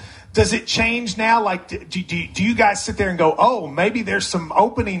of them. Does it change now? Like, do you guys sit there and go, oh, maybe there's some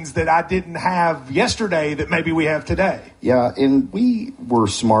openings that I didn't have yesterday that maybe we have today? Yeah, and we were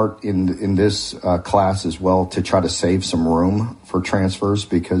smart in this class as well to try to save some room for transfers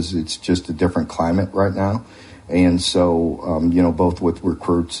because it's just a different climate right now. And so, both with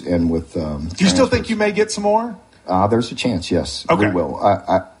recruits and with do you still think you may get some more? There's a chance, yes. Okay. We will.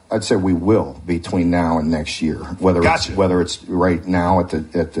 I'd say we will between now and next year, whether it's right now at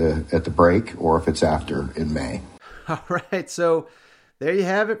the break or if it's after in May. All right, so there you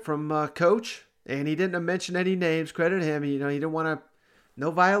have it from Coach, and he didn't mention any names. Credit him. He didn't want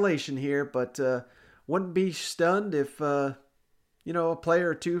no violation here, but wouldn't be stunned if a player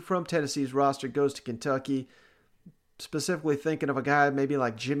or two from Tennessee's roster goes to Kentucky. Specifically thinking of a guy maybe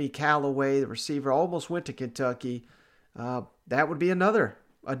like Jimmy Callaway, the receiver, almost went to Kentucky. That would be another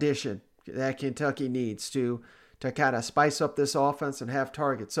addition that Kentucky needs to kind of spice up this offense and have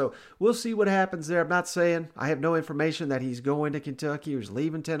targets. So we'll see what happens there. I'm not saying, I have no information that he's going to Kentucky or he's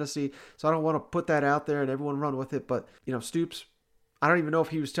leaving Tennessee, so I don't want to put that out there and everyone run with it. But, Stoops, I don't even know if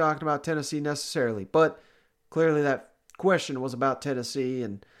he was talking about Tennessee necessarily, but clearly that question was about Tennessee,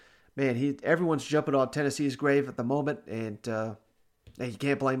 and man, everyone's jumping on Tennessee's grave at the moment, and you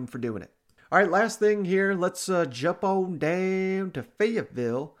can't blame him for doing it. All right, last thing here. Let's jump on down to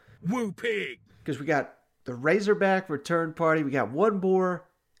Fayetteville. Woo pig! Because we got the Razorback return party. We got one more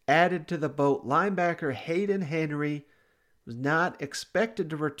added to the boat. Linebacker Hayden Henry was not expected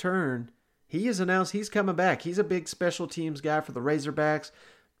to return. He has announced he's coming back. He's a big special teams guy for the Razorbacks.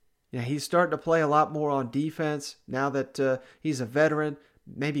 He's starting to play a lot more on defense now that he's a veteran,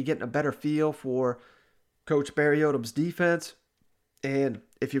 maybe getting a better feel for Coach Barry Odom's defense. And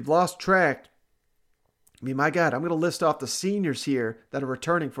if you've lost track, my God, I'm going to list off the seniors here that are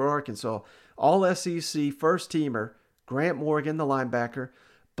returning for Arkansas. All SEC first teamer, Grant Morgan, the linebacker.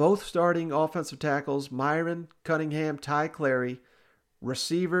 Both starting offensive tackles, Myron Cunningham, Ty Clary.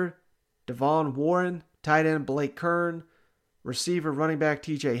 Receiver, Devon Warren. Tight end, Blake Kern. Receiver, running back,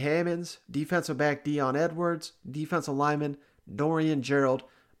 TJ Hammonds. Defensive back, Dion Edwards. Defensive lineman, Dorian Gerald.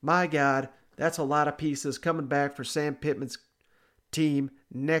 My God, that's a lot of pieces coming back for Sam Pittman's team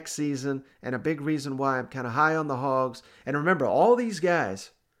next season, and a big reason why I'm kind of high on the Hogs. And remember, all these guys,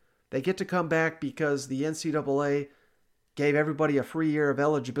 they get to come back because the NCAA gave everybody a free year of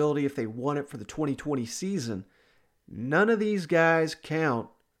eligibility if they won it for the 2020 season. None of these guys count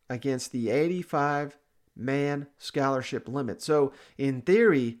against the 85-man scholarship limit. So in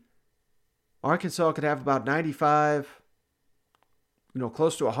theory, Arkansas could have about 95,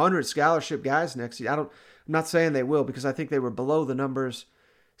 close to 100 scholarship guys next year. I'm not saying they will because I think they were below the numbers.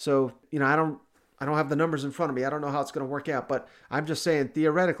 So, I don't have the numbers in front of me. I don't know how it's going to work out, but I'm just saying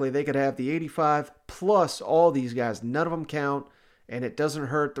theoretically they could have the 85 plus all these guys. None of them count, and it doesn't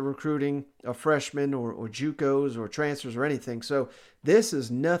hurt the recruiting of freshmen or JUCOs or transfers or anything. So this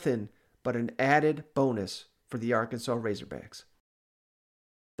is nothing but an added bonus for the Arkansas Razorbacks.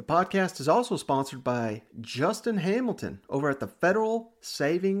 The podcast is also sponsored by Justin Hamilton over at the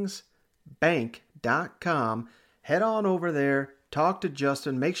federalsavingsbank.com. Head on over there, talk to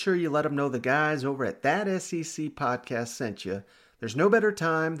Justin, make sure you let him know the guys over at That SEC Podcast sent you. There's no better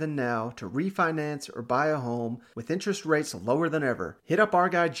time than now to refinance or buy a home with interest rates lower than ever. Hit up our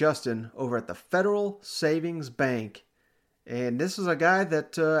guy Justin over at the Federal Savings Bank. And this is a guy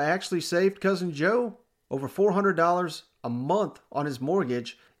that actually saved Cousin Joe over $400 a month on his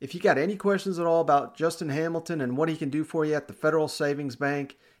mortgage. If you got any questions at all about Justin Hamilton and what he can do for you at the Federal Savings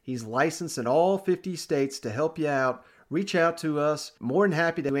Bank, he's licensed in all 50 states to help you out. Reach out to us. More than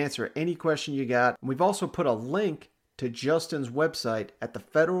happy to answer any question you got. We've also put a link to Justin's website at the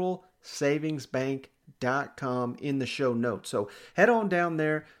federalsavingsbank.com in the show notes. So head on down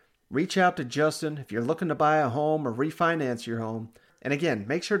there. Reach out to Justin if you're looking to buy a home or refinance your home. And again,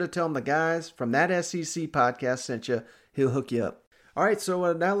 make sure to tell him the guys from that SEC podcast sent you. He'll hook you up. All right,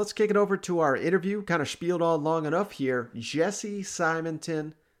 so now let's kick it over to our interview. Kind of spieled on long enough here. Jesse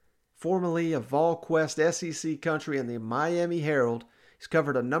Simonton, formerly of VolQuest SEC Country and the Miami Herald. He's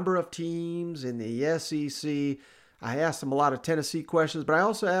covered a number of teams in the SEC. I asked him a lot of Tennessee questions, but I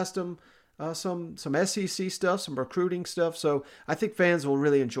also asked him some SEC stuff, some recruiting stuff. So I think fans will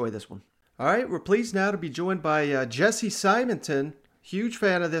really enjoy this one. All right, we're pleased now to be joined by Jesse Simonton. Huge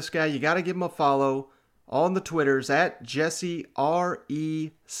fan of this guy. You got to give him a follow on the Twitters at Jesse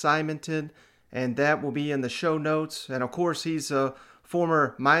R.E. Simonton, and that will be in the show notes. And, of course, he's a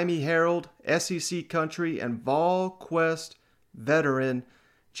former Miami Herald, SEC Country, and VolQuest veteran.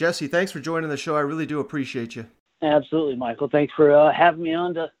 Jesse, thanks for joining the show. I really do appreciate you. Absolutely, Michael. Thanks for having me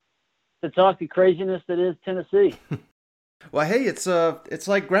on to talk the craziness that is Tennessee. Well, hey, it's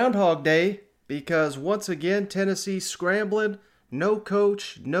like Groundhog Day because, once again, Tennessee scrambling. No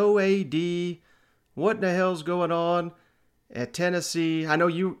coach, no AD. What in the hell's going on at Tennessee? I know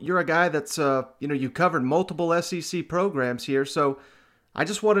you're a guy that's you covered multiple SEC programs here, so I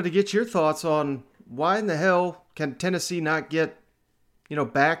just wanted to get your thoughts on why in the hell can Tennessee not get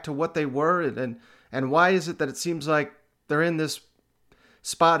back to what they were, and why is it that it seems like they're in this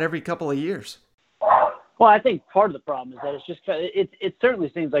spot every couple of years? Well, I think part of the problem is that it's just it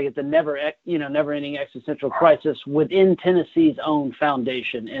certainly seems like it's a never-ending existential crisis within Tennessee's own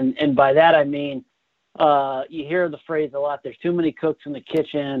foundation, and by that I mean you hear the phrase a lot. There's too many cooks in the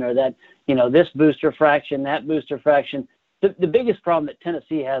kitchen, or that this booster fraction, that booster fraction. The biggest problem that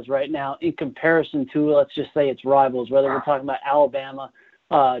Tennessee has right now, in comparison to, let's just say, its rivals, whether we're talking about Alabama,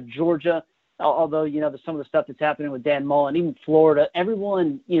 Georgia. Although, some of the stuff that's happening with Dan Mullen, even Florida,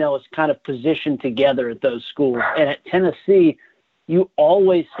 everyone, is kind of positioned together at those schools. And at Tennessee, you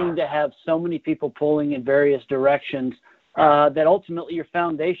always seem to have so many people pulling in various directions that ultimately your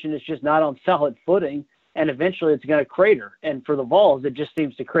foundation is just not on solid footing, and eventually it's going to crater. And for the Vols, it just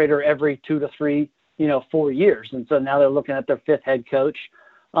seems to crater every 2 to 3, 4 years. And so now they're looking at their fifth head coach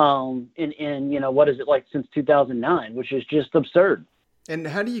in what is it like since 2009, which is just absurd. And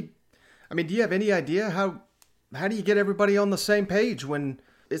do you have any idea how do you get everybody on the same page when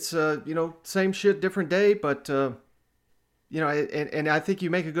it's same shit, different day? But and I think you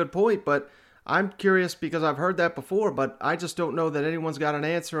make a good point. But I'm curious because I've heard that before, but I just don't know that anyone's got an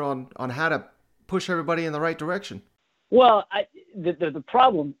answer on how to push everybody in the right direction. Well, the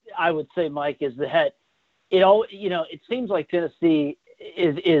problem I would say, Mike, is that it seems like Tennessee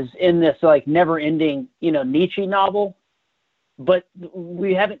is in this like never-ending Nietzsche novel. But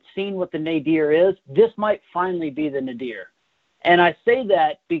we haven't seen what the nadir is. This might finally be the nadir. And I say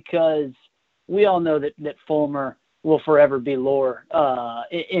that because we all know that Fulmer will forever be lore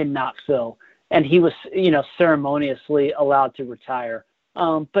in Knoxville. And he was, ceremoniously allowed to retire.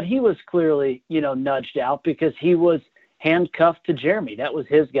 But he was clearly, nudged out because he was handcuffed to Jeremy. That was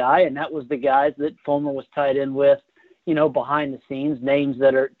his guy, and that was the guys that Fulmer was tied in with, behind the scenes, names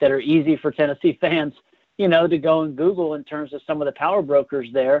that are easy for Tennessee fans to go and Google in terms of some of the power brokers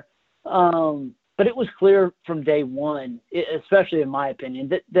there. But it was clear from day one, especially in my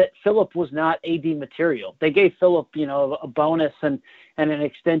opinion, that Phillip was not AD material. They gave Phillip, a bonus and an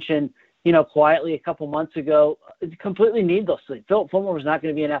extension, quietly a couple months ago, completely needlessly. Phillip Fulmer was not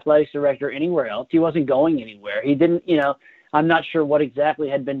going to be an athletics director anywhere else. He wasn't going anywhere. He didn't, I'm not sure what exactly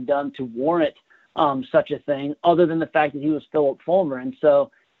had been done to warrant such a thing other than the fact that he was Phillip Fulmer. And so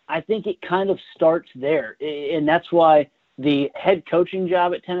I think it kind of starts there. And that's why the head coaching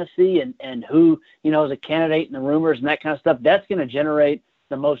job at Tennessee and who, is a candidate and the rumors and that kind of stuff, that's going to generate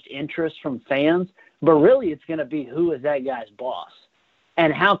the most interest from fans. But really it's going to be who is that guy's boss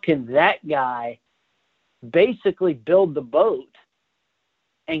and how can that guy basically build the boat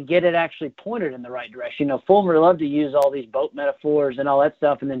and get it actually pointed in the right direction. Fulmer loved to use all these boat metaphors and all that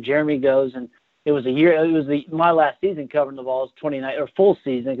stuff. And then Jeremy goes and my last season covering the Vols, 2019 or full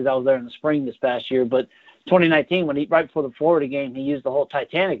season because I was there in the spring this past year. But 2019, right before the Florida game, he used the whole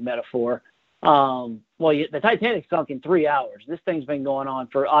Titanic metaphor. The Titanic sunk in 3 hours. This thing's been going on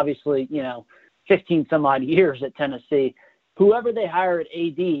for obviously 15 some odd years at Tennessee. Whoever they hire at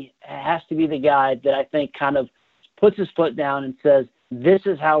AD has to be the guy that I think kind of puts his foot down and says, "This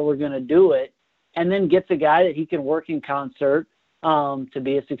is how we're going to do it." and then gets a guy that he can work in concert to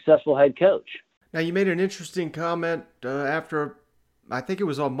be a successful head coach. Now, you made an interesting comment after, I think it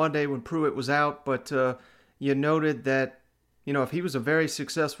was on Monday when Pruitt was out, but you noted that, if he was a very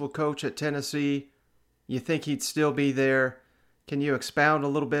successful coach at Tennessee, you think he'd still be there. Can you expound a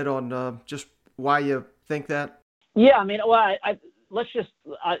little bit on just why you think that? Yeah, I mean, well, let's just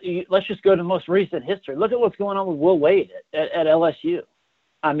go to most recent history. Look at what's going on with Will Wade at LSU.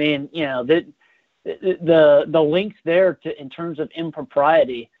 I mean, the links there in terms of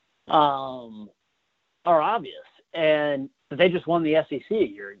impropriety are obvious, and they just won the SEC a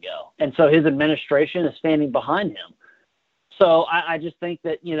year ago, and so his administration is standing behind him. So I just think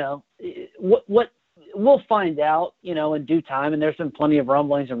that what we'll find out in due time, and there's been plenty of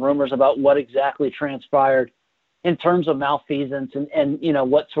rumblings and rumors about what exactly transpired in terms of malfeasance and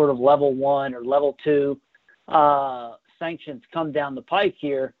what sort of level 1 or level 2 sanctions come down the pike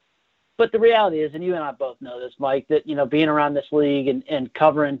here. But the reality is, and you and I both know this, Mike, that being around this league and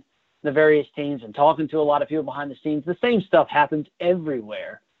covering the various teams and talking to a lot of people behind the scenes, the same stuff happens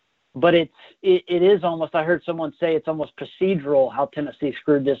everywhere. But it is almost, I heard someone say it's almost procedural how Tennessee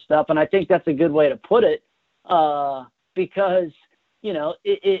screwed this stuff. And I think that's a good way to put it because,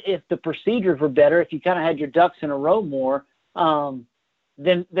 if the procedures were better, if you kind of had your ducks in a row more,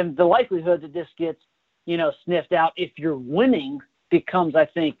 then the likelihood that this gets, sniffed out if you're winning becomes, I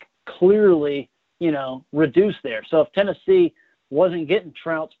think, clearly, reduced there. So if Tennessee wasn't getting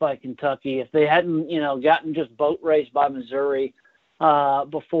trounced by Kentucky, if they hadn't, gotten just boat raced by Missouri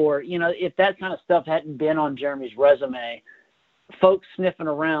before, if that kind of stuff hadn't been on Jeremy's resume, folks sniffing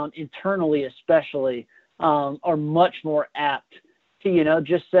around internally especially are much more apt to,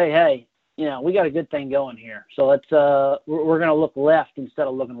 just say, hey, we got a good thing going here. So let's we're going to look left instead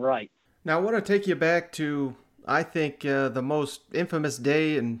of looking right. Now, I want to take you back to, I think, the most infamous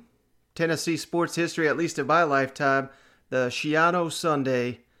day in Tennessee sports history, at least in my lifetime, the Schiano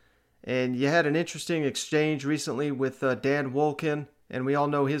Sunday. And you had an interesting exchange recently with Dan Wolkin, and we all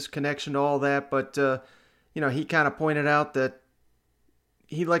know his connection to all that. But, he kind of pointed out that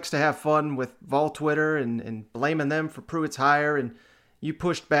he likes to have fun with Vol Twitter and blaming them for Pruitt's hire. And you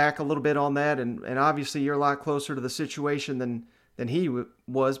pushed back a little bit on that. And obviously you're a lot closer to the situation than he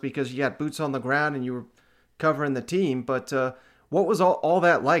was because you got boots on the ground and you were covering the team. But what was all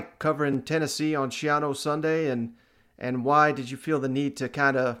that like covering Tennessee on Schiano Sunday? And why did you feel the need to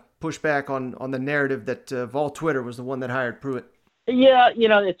kind of push back on the narrative that Vol Twitter was the one that hired Pruitt? Yeah,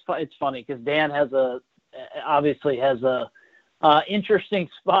 it's funny because Dan obviously has a interesting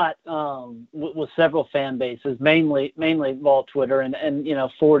spot with several fan bases, mainly Vol Twitter and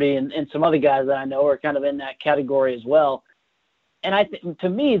 40 and some other guys that I know are kind of in that category as well. And I think to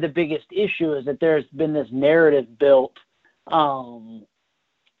me the biggest issue is that there's been this narrative built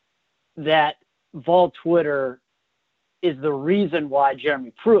that Vol Twitter is the reason why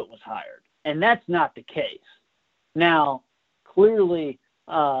Jeremy Pruitt was hired. And that's not the case. Now, clearly,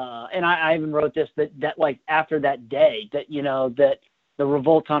 and I even wrote this, that like after that day, that, that the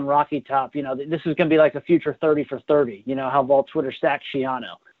revolt on Rocky Top, this is going to be like a future 30 for 30, how Vol Twitter sacked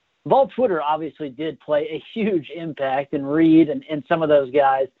Schiano. Vol Twitter obviously did play a huge impact, and Reed and some of those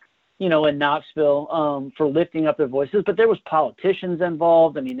guys, in Knoxville for lifting up their voices. But there was politicians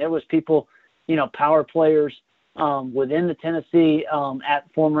involved. I mean, there was people, power players within the Tennessee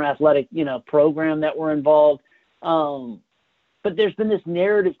at former athletic, program that were involved. But there's been this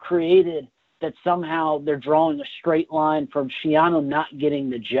narrative created that somehow they're drawing a straight line from Schiano not getting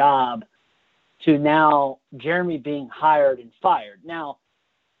the job to now Jeremy being hired and fired. Now,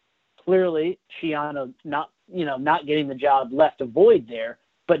 clearly Schiano not getting the job left a void there.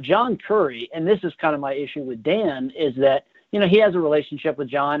 But John Curry, and this is kind of my issue with Dan, is that, he has a relationship with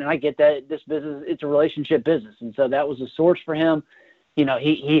John, and I get that this business, it's a relationship business. And so that was a source for him.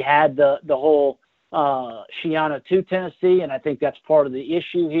 He had the whole Schiano to Tennessee, and I think that's part of the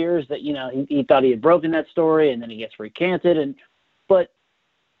issue here is that, he thought he had broken that story, and then he gets recanted. But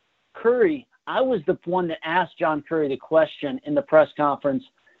Curry, I was the one that asked John Curry the question in the press conference.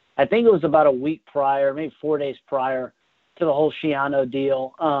 I think it was about a week prior, maybe 4 days prior to the whole Schiano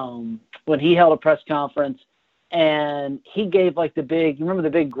deal, when he held a press conference, and he gave like the big, you remember the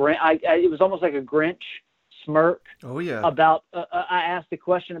big grin? It was almost like a Grinch smirk. Oh yeah. About I asked a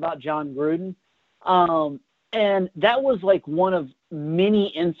question about John Gruden, and that was like one of many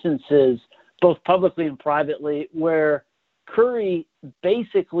instances, both publicly and privately, where Curry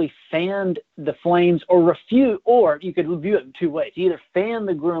basically fanned the flames or refused, or you could view it in two ways: he either fanned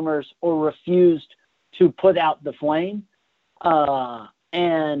the groomers or refused to put out the flame.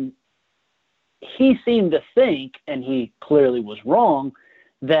 And he seemed to think, and he clearly was wrong,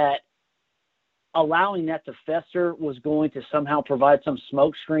 that allowing that to fester was going to somehow provide some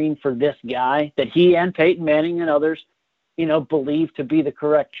smokescreen for this guy that he and Peyton Manning and others, believe to be the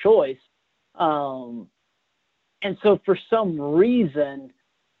correct choice. And so for some reason,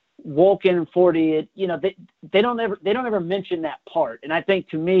 Wolken and 40, they don't ever mention that part. And I think,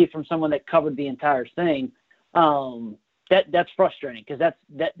 to me, from someone that covered the entire thing, that's frustrating, because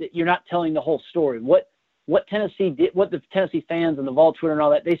that you're not telling the whole story. What Tennessee did, what the Tennessee fans and the Vol Twitter and all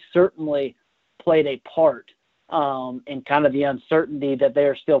that, they certainly played a part in kind of the uncertainty that they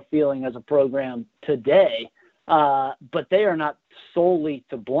are still feeling as a program today. But they are not solely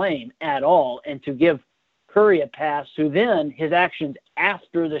to blame at all. And to give Curry a pass, who then his actions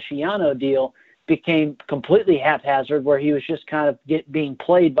after the Schiano deal became completely haphazard, where he was just kind of being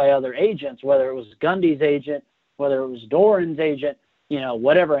played by other agents, whether it was Gundy's agent, whether it was Doran's agent,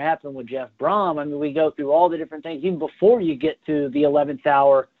 whatever happened with Jeff Brom. I mean, we go through all the different things, even before you get to the 11th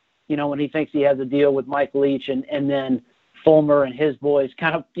hour, when he thinks he has a deal with Mike Leach, and then Fulmer and his boys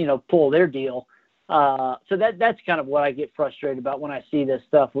kind of, pull their deal. So that's kind of what I get frustrated about when I see this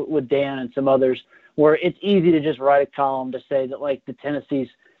stuff with Dan and some others, where it's easy to just write a column to say that, like, the Tennessee's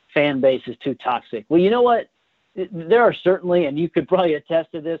fan base is too toxic. Well, you know what? There are certainly, and you could probably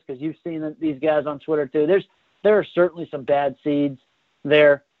attest to this because you've seen these guys on Twitter too, there are certainly some bad seeds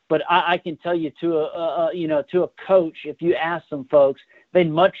there. But I can tell you, to a coach, if you ask some folks, they'd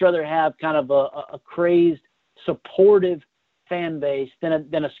much rather have kind of a crazed, supportive fan base than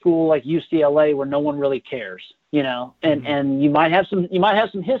a school like UCLA where no one really cares, and you might have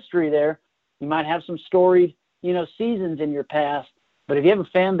some history there. You might have some storied, seasons in your past, but if you have a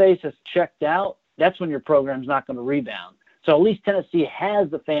fan base that's checked out, that's when your program's not going to rebound. So at least Tennessee has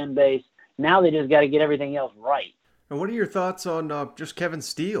the fan base. Now they just got to get everything else right. And what are your thoughts on just Kevin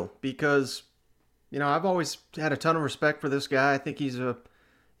Steele? Because, I've always had a ton of respect for this guy. I think he's a,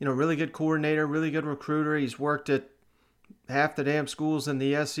 really good coordinator, really good recruiter. He's worked at half the damn schools in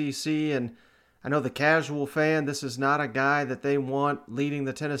the SEC, and I know the casual fan, this is not a guy that they want leading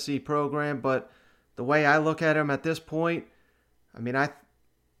the Tennessee program, but the way I look at him at this point, I mean,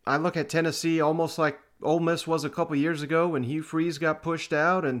 I look at Tennessee almost like Ole Miss was a couple years ago when Hugh Freeze got pushed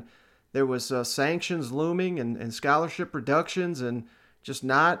out and there was sanctions looming and scholarship reductions and just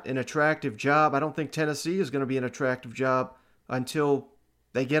not an attractive job. I don't think Tennessee is going to be an attractive job until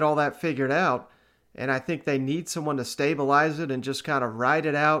they get all that figured out. And I think they need someone to stabilize it and just kind of ride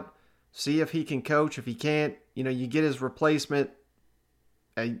it out, see if he can coach. If he can't, you get his replacement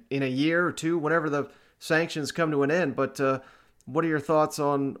in a year or two, whenever the sanctions come to an end. But what are your thoughts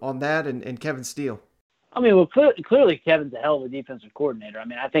on that and Kevin Steele? I mean, well, clearly Kevin's a hell of a defensive coordinator. I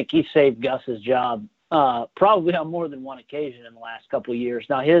mean, I think he saved Gus's job probably on more than one occasion in the last couple of years.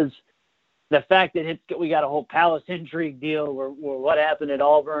 Now, the fact that we got a whole palace intrigue deal where what happened at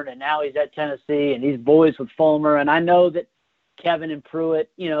Auburn, and now he's at Tennessee, and he's boys with Fulmer. And I know that Kevin and Pruitt,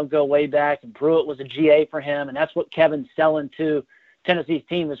 go way back, and Pruitt was a GA for him, and that's what Kevin's selling to Tennessee's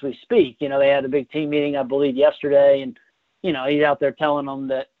team as we speak. They had a big team meeting, I believe, yesterday, and he's out there telling them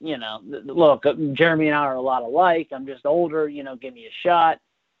that, look, Jeremy and I are a lot alike. I'm just older, give me a shot.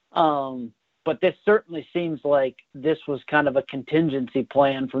 But this certainly seems like this was kind of a contingency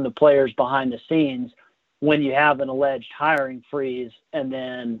plan from the players behind the scenes when you have an alleged hiring freeze and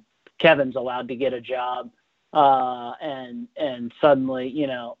then Kevin's allowed to get a job. And suddenly,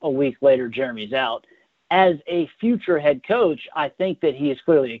 a week later, Jeremy's out. As a future head coach, I think that he is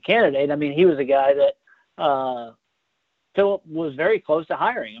clearly a candidate. I mean, he was a guy that Philip was very close to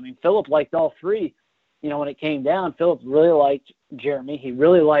hiring. I mean, Philip liked all three. When it came down, Philip really liked Jeremy. He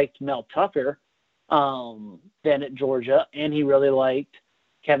really liked Mel Tucker then at Georgia, and he really liked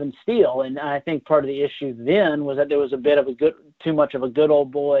Kevin Steele. And I think part of the issue then was that there was a bit of too much of a good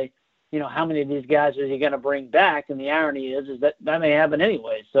old boy. How many of these guys is he going to bring back? And the irony is that may happen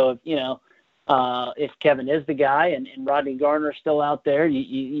anyway. So if Kevin is the guy and Rodney Garner's still out there,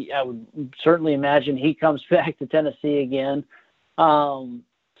 I would certainly imagine he comes back to Tennessee again.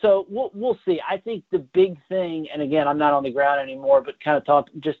 So we'll see. I think the big thing, and again, I'm not on the ground anymore, but kind of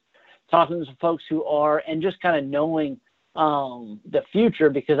talking to some folks who are, and just kind of knowing the future,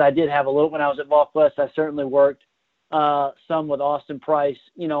 because I did have a little, when I was at VolQuest, I certainly worked some with Austin Price,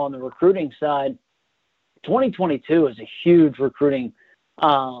 on the recruiting side. 2022 is a huge recruiting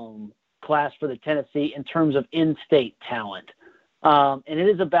class for the Tennessee in terms of in-state talent. And it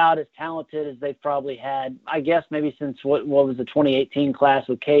is about as talented as they've probably had, I guess, maybe since what was the 2018 class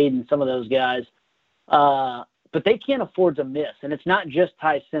with Cade and some of those guys. But they can't afford to miss. And it's not just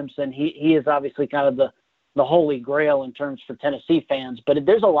Ty Simpson. He is obviously kind of the holy grail in terms for Tennessee fans. But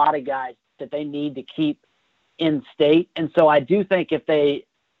there's a lot of guys that they need to keep in state. And so I do think if they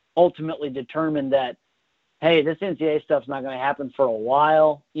ultimately determine that, hey, this NCAA stuff's not going to happen for a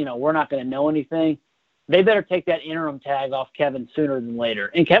while, we're not going to know anything, they better take that interim tag off Kevin sooner than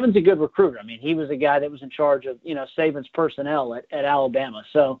later. And Kevin's a good recruiter. I mean, he was a guy that was in charge of, Saban's personnel at Alabama.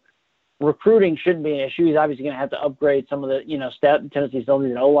 So recruiting shouldn't be an issue. He's obviously going to have to upgrade some of the, staff. Tennessee still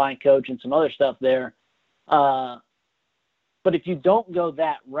needs an O-line coach and some other stuff there. But if you don't go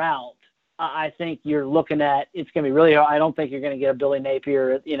that route, I think you're looking at, it's going to be really hard. I don't think you're going to get a Billy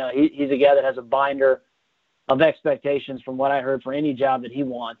Napier. He's a guy that has a binder of expectations from what I heard for any job that he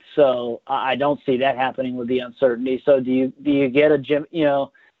wants. So I don't see that happening with the uncertainty. So do you get a Jim,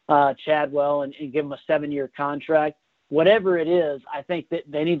 Chadwell and give him a 7-year contract? Whatever it is, I think that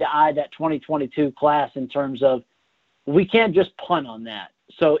they need to eye that 2022 class in terms of, we can't just punt on that.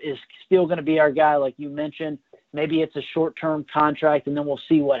 So is still going to be our guy, like you mentioned. Maybe it's a short-term contract and then we'll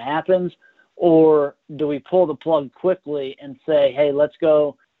see what happens. Or do we pull the plug quickly and say, hey, let's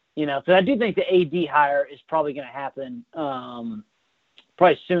go, because I do think the AD hire is probably going to happen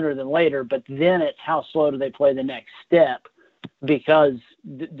probably sooner than later, but then it's how slow do they play the next step, because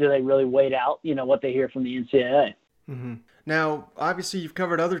do they really wait out, what they hear from the NCAA? Mm-hmm. Now, obviously, you've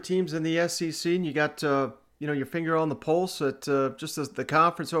covered other teams in the SEC, and you got, your finger on the pulse at just as the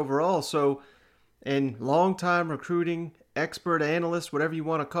conference overall. So, and long-time recruiting expert, analyst, whatever you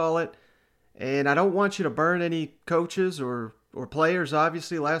want to call it. And I don't want you to burn any coaches or players.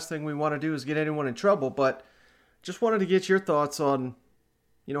 Obviously, last thing we want to do is get anyone in trouble. But just wanted to get your thoughts on,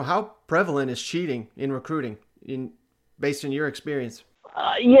 how prevalent is cheating in recruiting, based on your experience.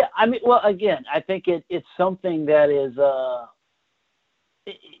 Yeah, I mean, well, again, I think it's something that is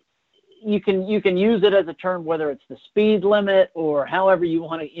you can use it as a term, whether it's the speed limit or however you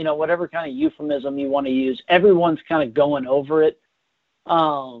want to, whatever kind of euphemism you want to use. Everyone's kind of going over it,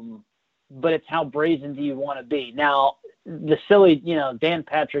 but it's how brazen do you want to be? Now, the silly, Dan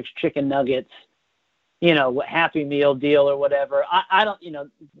Patrick's chicken nuggets, Happy Meal deal or whatever. I don't,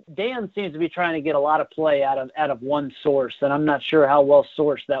 Dan seems to be trying to get a lot of play out of one source, and I'm not sure how well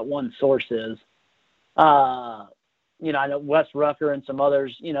sourced that one source is. I know Wes Rucker and some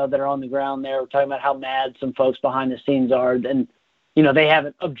others, that are on the ground there, were talking about how mad some folks behind the scenes are, and they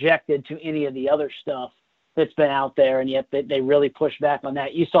haven't objected to any of the other stuff that's been out there, and yet they really push back on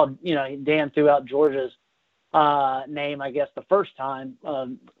that. You saw, Dan threw out Georgia's name, I guess, the first time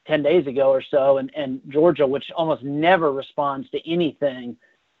 10 days ago or so, and Georgia, which almost never responds to anything,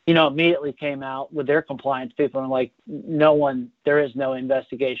 immediately came out with their compliance people and like, there is no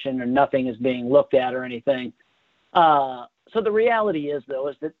investigation or nothing is being looked at or anything. So the reality is, though,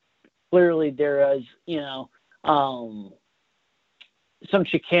 is that clearly there is, some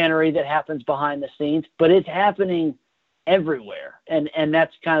chicanery that happens behind the scenes, but it's happening everywhere. And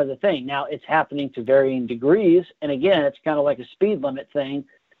that's kind of the thing. Now, it's happening to varying degrees. And again, it's kind of like a speed limit thing.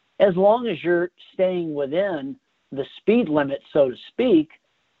 As long as you're staying within the speed limit, so to speak,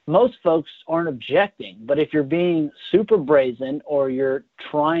 most folks aren't objecting. But if you're being super brazen or you're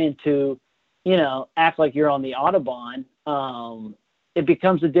trying to, act like you're on the Autobahn, it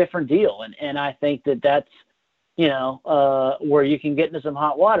becomes a different deal. And I think that's, where you can get into some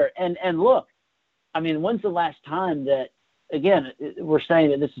hot water. And look, I mean, when's the last time that, again, we're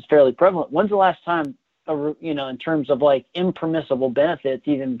saying that this is fairly prevalent. When's the last time, in terms of like impermissible benefits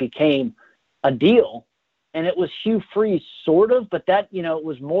even became a deal? And it was Hugh Freeze sort of, but that, it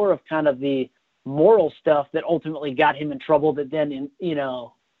was more of kind of the moral stuff that ultimately got him in trouble that then,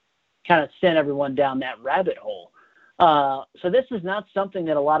 kind of sent everyone down that rabbit hole. So this is not something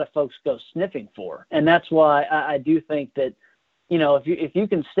that a lot of folks go sniffing for. And that's why I do think that, if you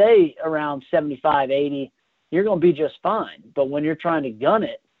can stay around 75, 80, you're going to be just fine. But when you're trying to gun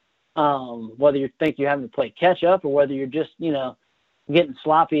it, whether you think you're having to play catch up or whether you're just, getting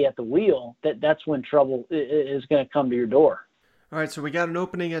sloppy at the wheel, that's when trouble is going to come to your door. All right, so we got an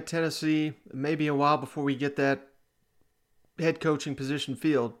opening at Tennessee, maybe a while before we get that head coaching position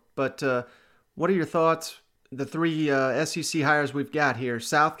filled. But what are your thoughts? The three SEC hires we've got here.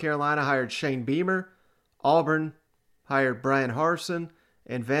 South Carolina hired Shane Beamer, Auburn hired Brian Harsin,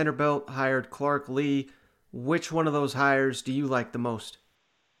 and Vanderbilt hired Clark Lee. Which one of those hires do you like the most?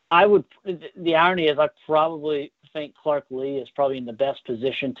 The irony is I probably think Clark Lee is probably in the best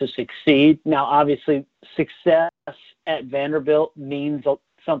position to succeed. Now, obviously, success at Vanderbilt means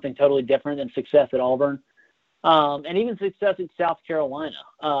something totally different than success at Auburn. And even success at South Carolina.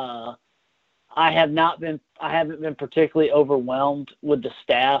 I haven't been particularly overwhelmed with the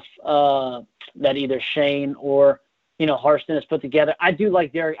staff that either Shane or, Harsin has put together. I do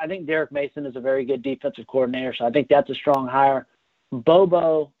like Derek. I think Derek Mason is a very good defensive coordinator, so I think that's a strong hire.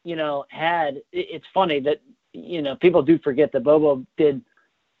 Bobo, it's funny that, people do forget that Bobo did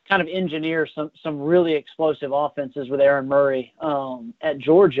kind of engineer some really explosive offenses with Aaron Murray at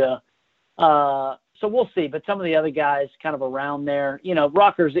Georgia. So we'll see. But some of the other guys kind of around there,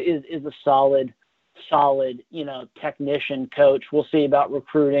 Rockers is a solid, technician coach. We'll see about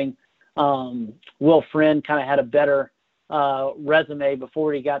recruiting. Will Friend kind of had a better resume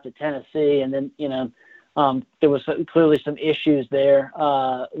before he got to Tennessee. And then, there was clearly some issues there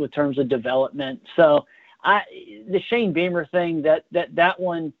with terms of development. So the Shane Beamer thing, that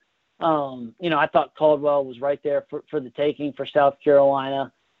one, I thought Caldwell was right there for the taking for South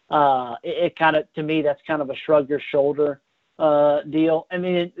Carolina. It kind of, to me, that's kind of a shrug your shoulder deal. I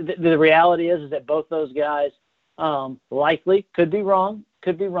mean, the reality is that both those guys likely, could be wrong.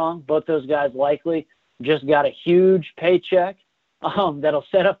 Both those guys likely just got a huge paycheck that'll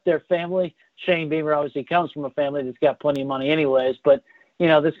set up their family. Shane Beamer obviously comes from a family that's got plenty of money anyways, but,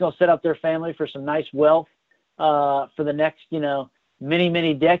 this is going to set up their family for some nice wealth for the next, many,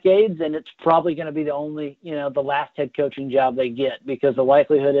 many decades. And it's probably going to be the only, the last head coaching job they get, because the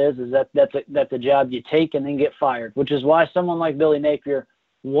likelihood is that that's a job you take and then get fired, which is why someone like Billy Napier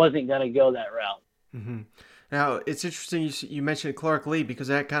wasn't going to go that route. Mm-hmm. Now, it's interesting you mentioned Clark Lee, because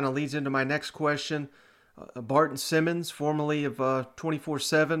that kind of leads into my next question. Barton Simmons, formerly of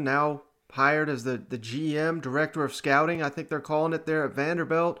 24/7, now hired as the GM, Director of Scouting, I think they're calling it there at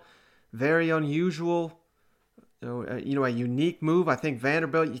Vanderbilt. Very unusual, a unique move. I think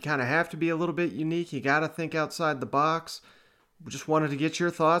Vanderbilt, you kind of have to be a little bit unique. You got to think outside the box. Just wanted to get your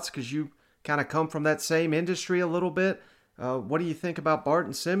thoughts, because you kind of come from that same industry a little bit. What do you think about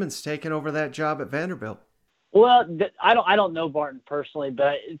Barton Simmons taking over that job at Vanderbilt? Well, I don't know Barton personally,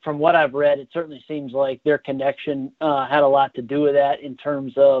 but from what I've read, it certainly seems like their connection had a lot to do with that, in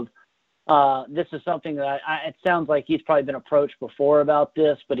terms of this is something that it sounds like he's probably been approached before about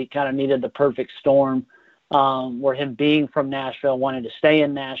this, but he kind of needed the perfect storm, where him being from Nashville, wanting to stay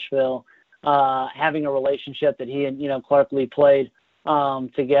in Nashville, having a relationship that he and, Clark Lee played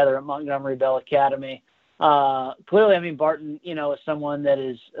together at Montgomery Bell Academy. Clearly, I mean, Barton, is someone that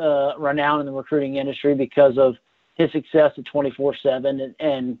is renowned in the recruiting industry because of his success at 24/7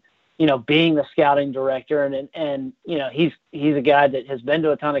 and being the scouting director. And he's a guy that has been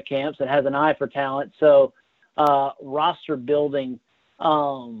to a ton of camps and has an eye for talent. So roster building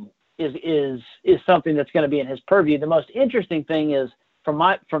is something that's going to be in his purview. The most interesting thing is, from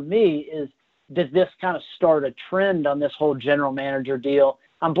me, is does this kind of start a trend on this whole general manager deal?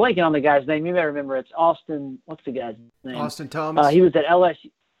 I'm blanking on the guy's name. You may remember it's Austin. What's the guy's name? Austin Thomas. He was at LSU.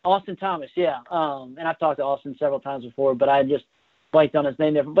 Austin Thomas, yeah. And I've talked to Austin several times before, but I just blanked on his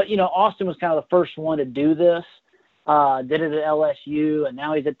name there. But, Austin was kind of the first one to do this. Did it at LSU, and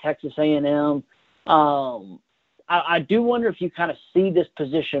now he's at Texas A&M. I do wonder if you kind of see this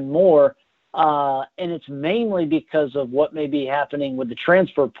position more, and it's mainly because of what may be happening with the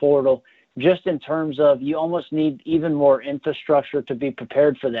transfer portal, just in terms of you almost need even more infrastructure to be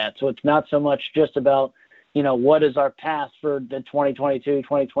prepared for that. So it's not so much just about, what is our path for the 2022,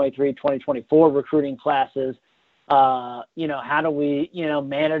 2023, 2024 recruiting classes. How do we,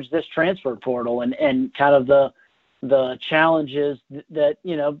 manage this transfer portal and kind of the challenges that,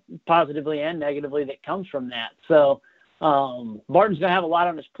 positively and negatively that comes from that. So Barton's going to have a lot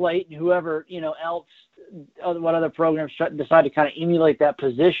on his plate, and whoever, else, what other programs decide to kind of emulate that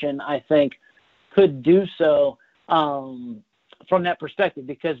position, I think could do so from that perspective,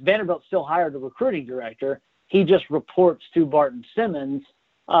 because Vanderbilt still hired a recruiting director. He just reports to Barton Simmons.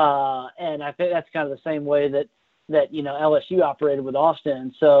 And I think that's kind of the same way that LSU operated with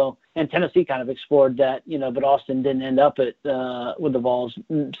Austin. So, and Tennessee kind of explored that, but Austin didn't end up with the Vols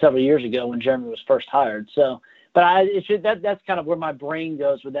several years ago when Jeremy was first hired. So, but that's kind of where my brain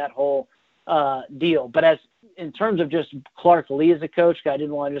goes with that whole deal. But in terms of just Clark Lee as a coach, I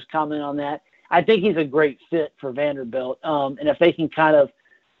didn't want to just comment on that. I think he's a great fit for Vanderbilt. And if they can kind of,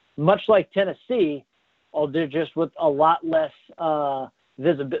 much like Tennessee, they're just with a lot less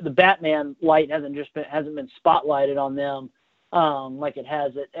visibility. The Batman light hasn't been spotlighted on them like it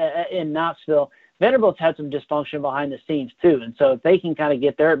has in Knoxville. Vanderbilt's had some dysfunction behind the scenes too, and so if they can kind of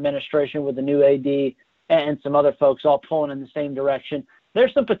get their administration with the new AD and some other folks all pulling in the same direction,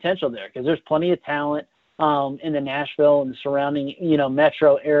 there's some potential there, because there's plenty of talent in the Nashville and the surrounding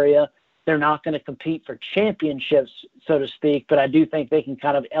metro area. They're not going to compete for championships, so to speak, but I do think they can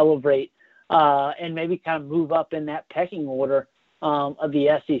kind of elevate and maybe kind of move up in that pecking order of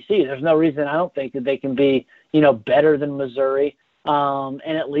the SEC. There's no reason I don't think that they can be, better than Missouri and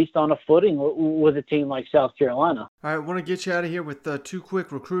at least on a footing with a team like South Carolina. All right, I want to get you out of here with two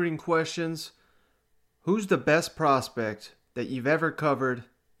quick recruiting questions. Who's the best prospect that you've ever covered?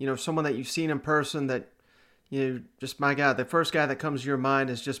 Someone that you've seen in person that just my God, the first guy that comes to your mind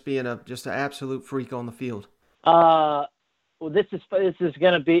is just being just an absolute freak on the field? Well, this is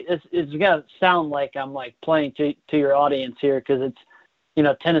gonna sound like I'm like playing to your audience here because it's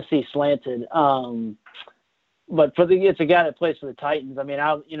Tennessee slanted. But it's a guy that plays for the Titans. I mean,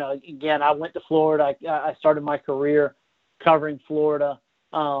 I went to Florida. I started my career covering Florida.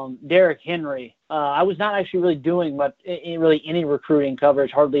 Derrick Henry. I was not actually really doing any recruiting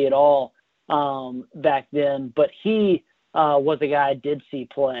coverage, hardly at all back then. But he was a guy I did see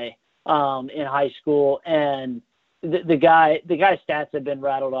play in high school, and the guy's stats have been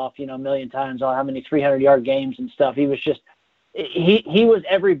rattled off, a million times. How many 300-yard games and stuff. He was just. He was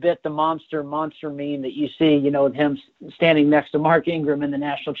every bit the monster meme that you see, with him standing next to Mark Ingram in the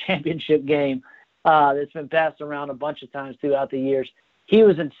national championship game that's been passed around a bunch of times throughout the years. He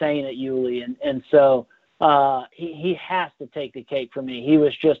was insane at Yulee, and so he has to take the cake for me. He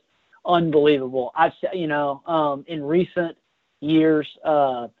was just unbelievable. In recent years,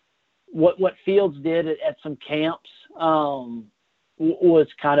 what Fields did at some camps was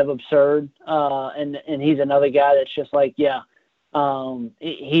kind of absurd, and he's another guy that's just like,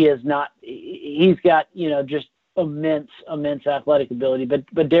 he is not. He's got just immense athletic ability.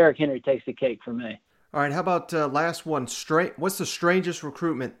 But Derrick Henry takes the cake for me. All right, how about last one? What's the strangest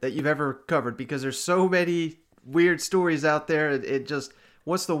recruitment that you've ever covered? Because there's so many weird stories out there.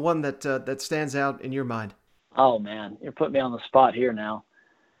 What's the one that stands out in your mind? Oh man, you're putting me on the spot here now.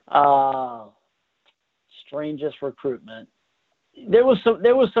 Strangest recruitment. There was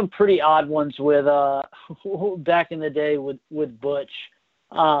some pretty odd ones with back in the day with Butch,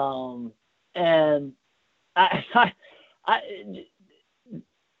 and I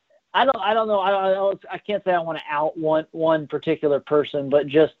don't know. I can't say I want to out one particular person, but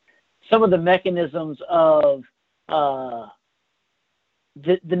just some of the mechanisms of the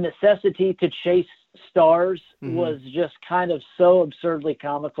necessity to chase stars was just kind of so absurdly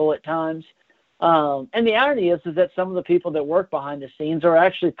comical at times. And the irony is that some of the people that work behind the scenes are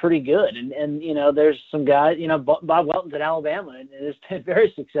actually pretty good. And there's some guys, Bob Welton's at Alabama and has been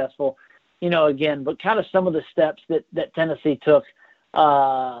very successful, again, but kind of some of the steps that Tennessee took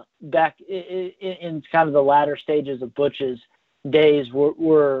back in kind of the latter stages of Butch's days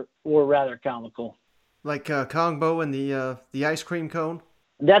were rather comical. Like Kongbo and the ice cream cone?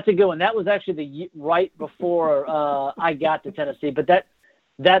 That's a good one. That was actually right before I got to Tennessee, but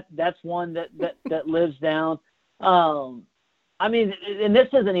that's one that lives down. I mean, and this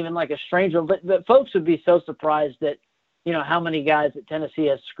isn't even like a stranger, but folks would be so surprised that, how many guys that Tennessee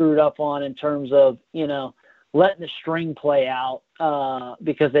has screwed up on in terms of, letting the string play out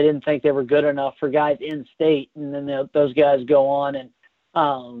because they didn't think they were good enough for guys in state. And then those guys go on and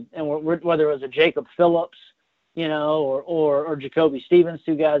whether it was a Jacob Phillips, or Jacoby Stevens,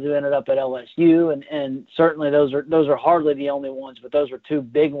 two guys who ended up at LSU, and certainly those are hardly the only ones, but those were two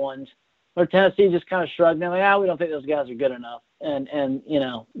big ones where Tennessee just kind of shrugged and like, we don't think those guys are good enough, and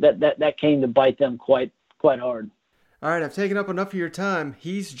that came to bite them quite hard. All right, I've taken up enough of your time.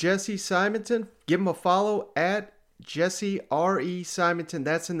 He's Jesse Simonton. Give him a follow at Jesse R.E. Simonton.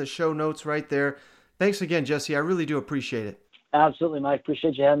 That's in the show notes right there. Thanks again, Jesse. I really do appreciate it. Absolutely, Mike.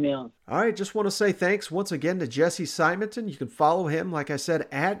 Appreciate you having me on. All right, just want to say thanks once again to Jesse Simonton. You can follow him, like I said,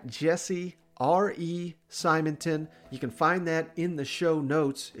 at Jesse R.E. Simonton. You can find that in the show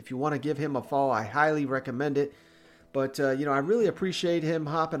notes. If you want to give him a follow, I highly recommend it. But, I really appreciate him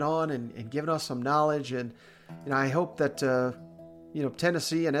hopping on and giving us some knowledge. And I hope that,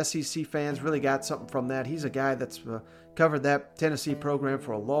 Tennessee and SEC fans really got something from that. He's a guy that's covered that Tennessee program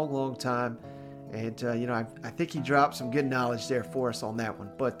for a long, long time. And, I think he dropped some good knowledge there for us on that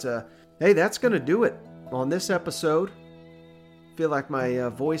one. But, hey, that's going to do it on this episode. Feel like my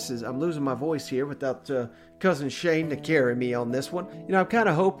I'm losing my voice here without Cousin Shane to carry me on this one. I'm kind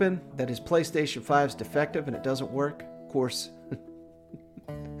of hoping that his PlayStation 5 is defective and it doesn't work. Of course,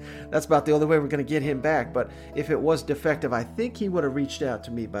 that's about the only way we're going to get him back. But if it was defective, I think he would have reached out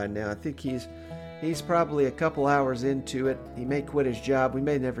to me by now. I think he's probably a couple hours into it. He may quit his job. We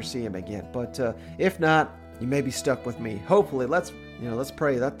may never see him again. But if not, he may be stuck with me. Hopefully, let's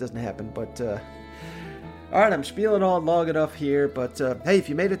pray that doesn't happen. But all right, I'm spieling on long enough here. But hey, if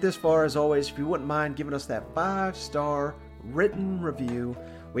you made it this far, as always, if you wouldn't mind giving us that 5-star written review.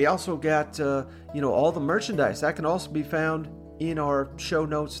 We also got all the merchandise that can also be found in our show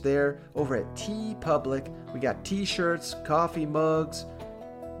notes there over at TeePublic. We got t-shirts, coffee mugs.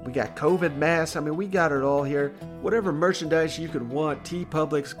 We got COVID masks. I mean, we got it all here. Whatever merchandise you could want,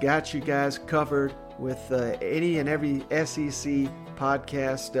 TeePublic's got you guys covered with any and every SEC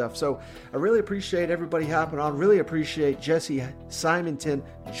podcast stuff. So I really appreciate everybody hopping on. Really appreciate Jesse Simonton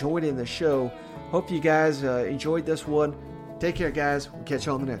joining the show Hope you guys enjoyed this one. Take care, guys. We'll catch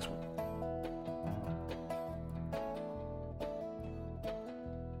you on the next one.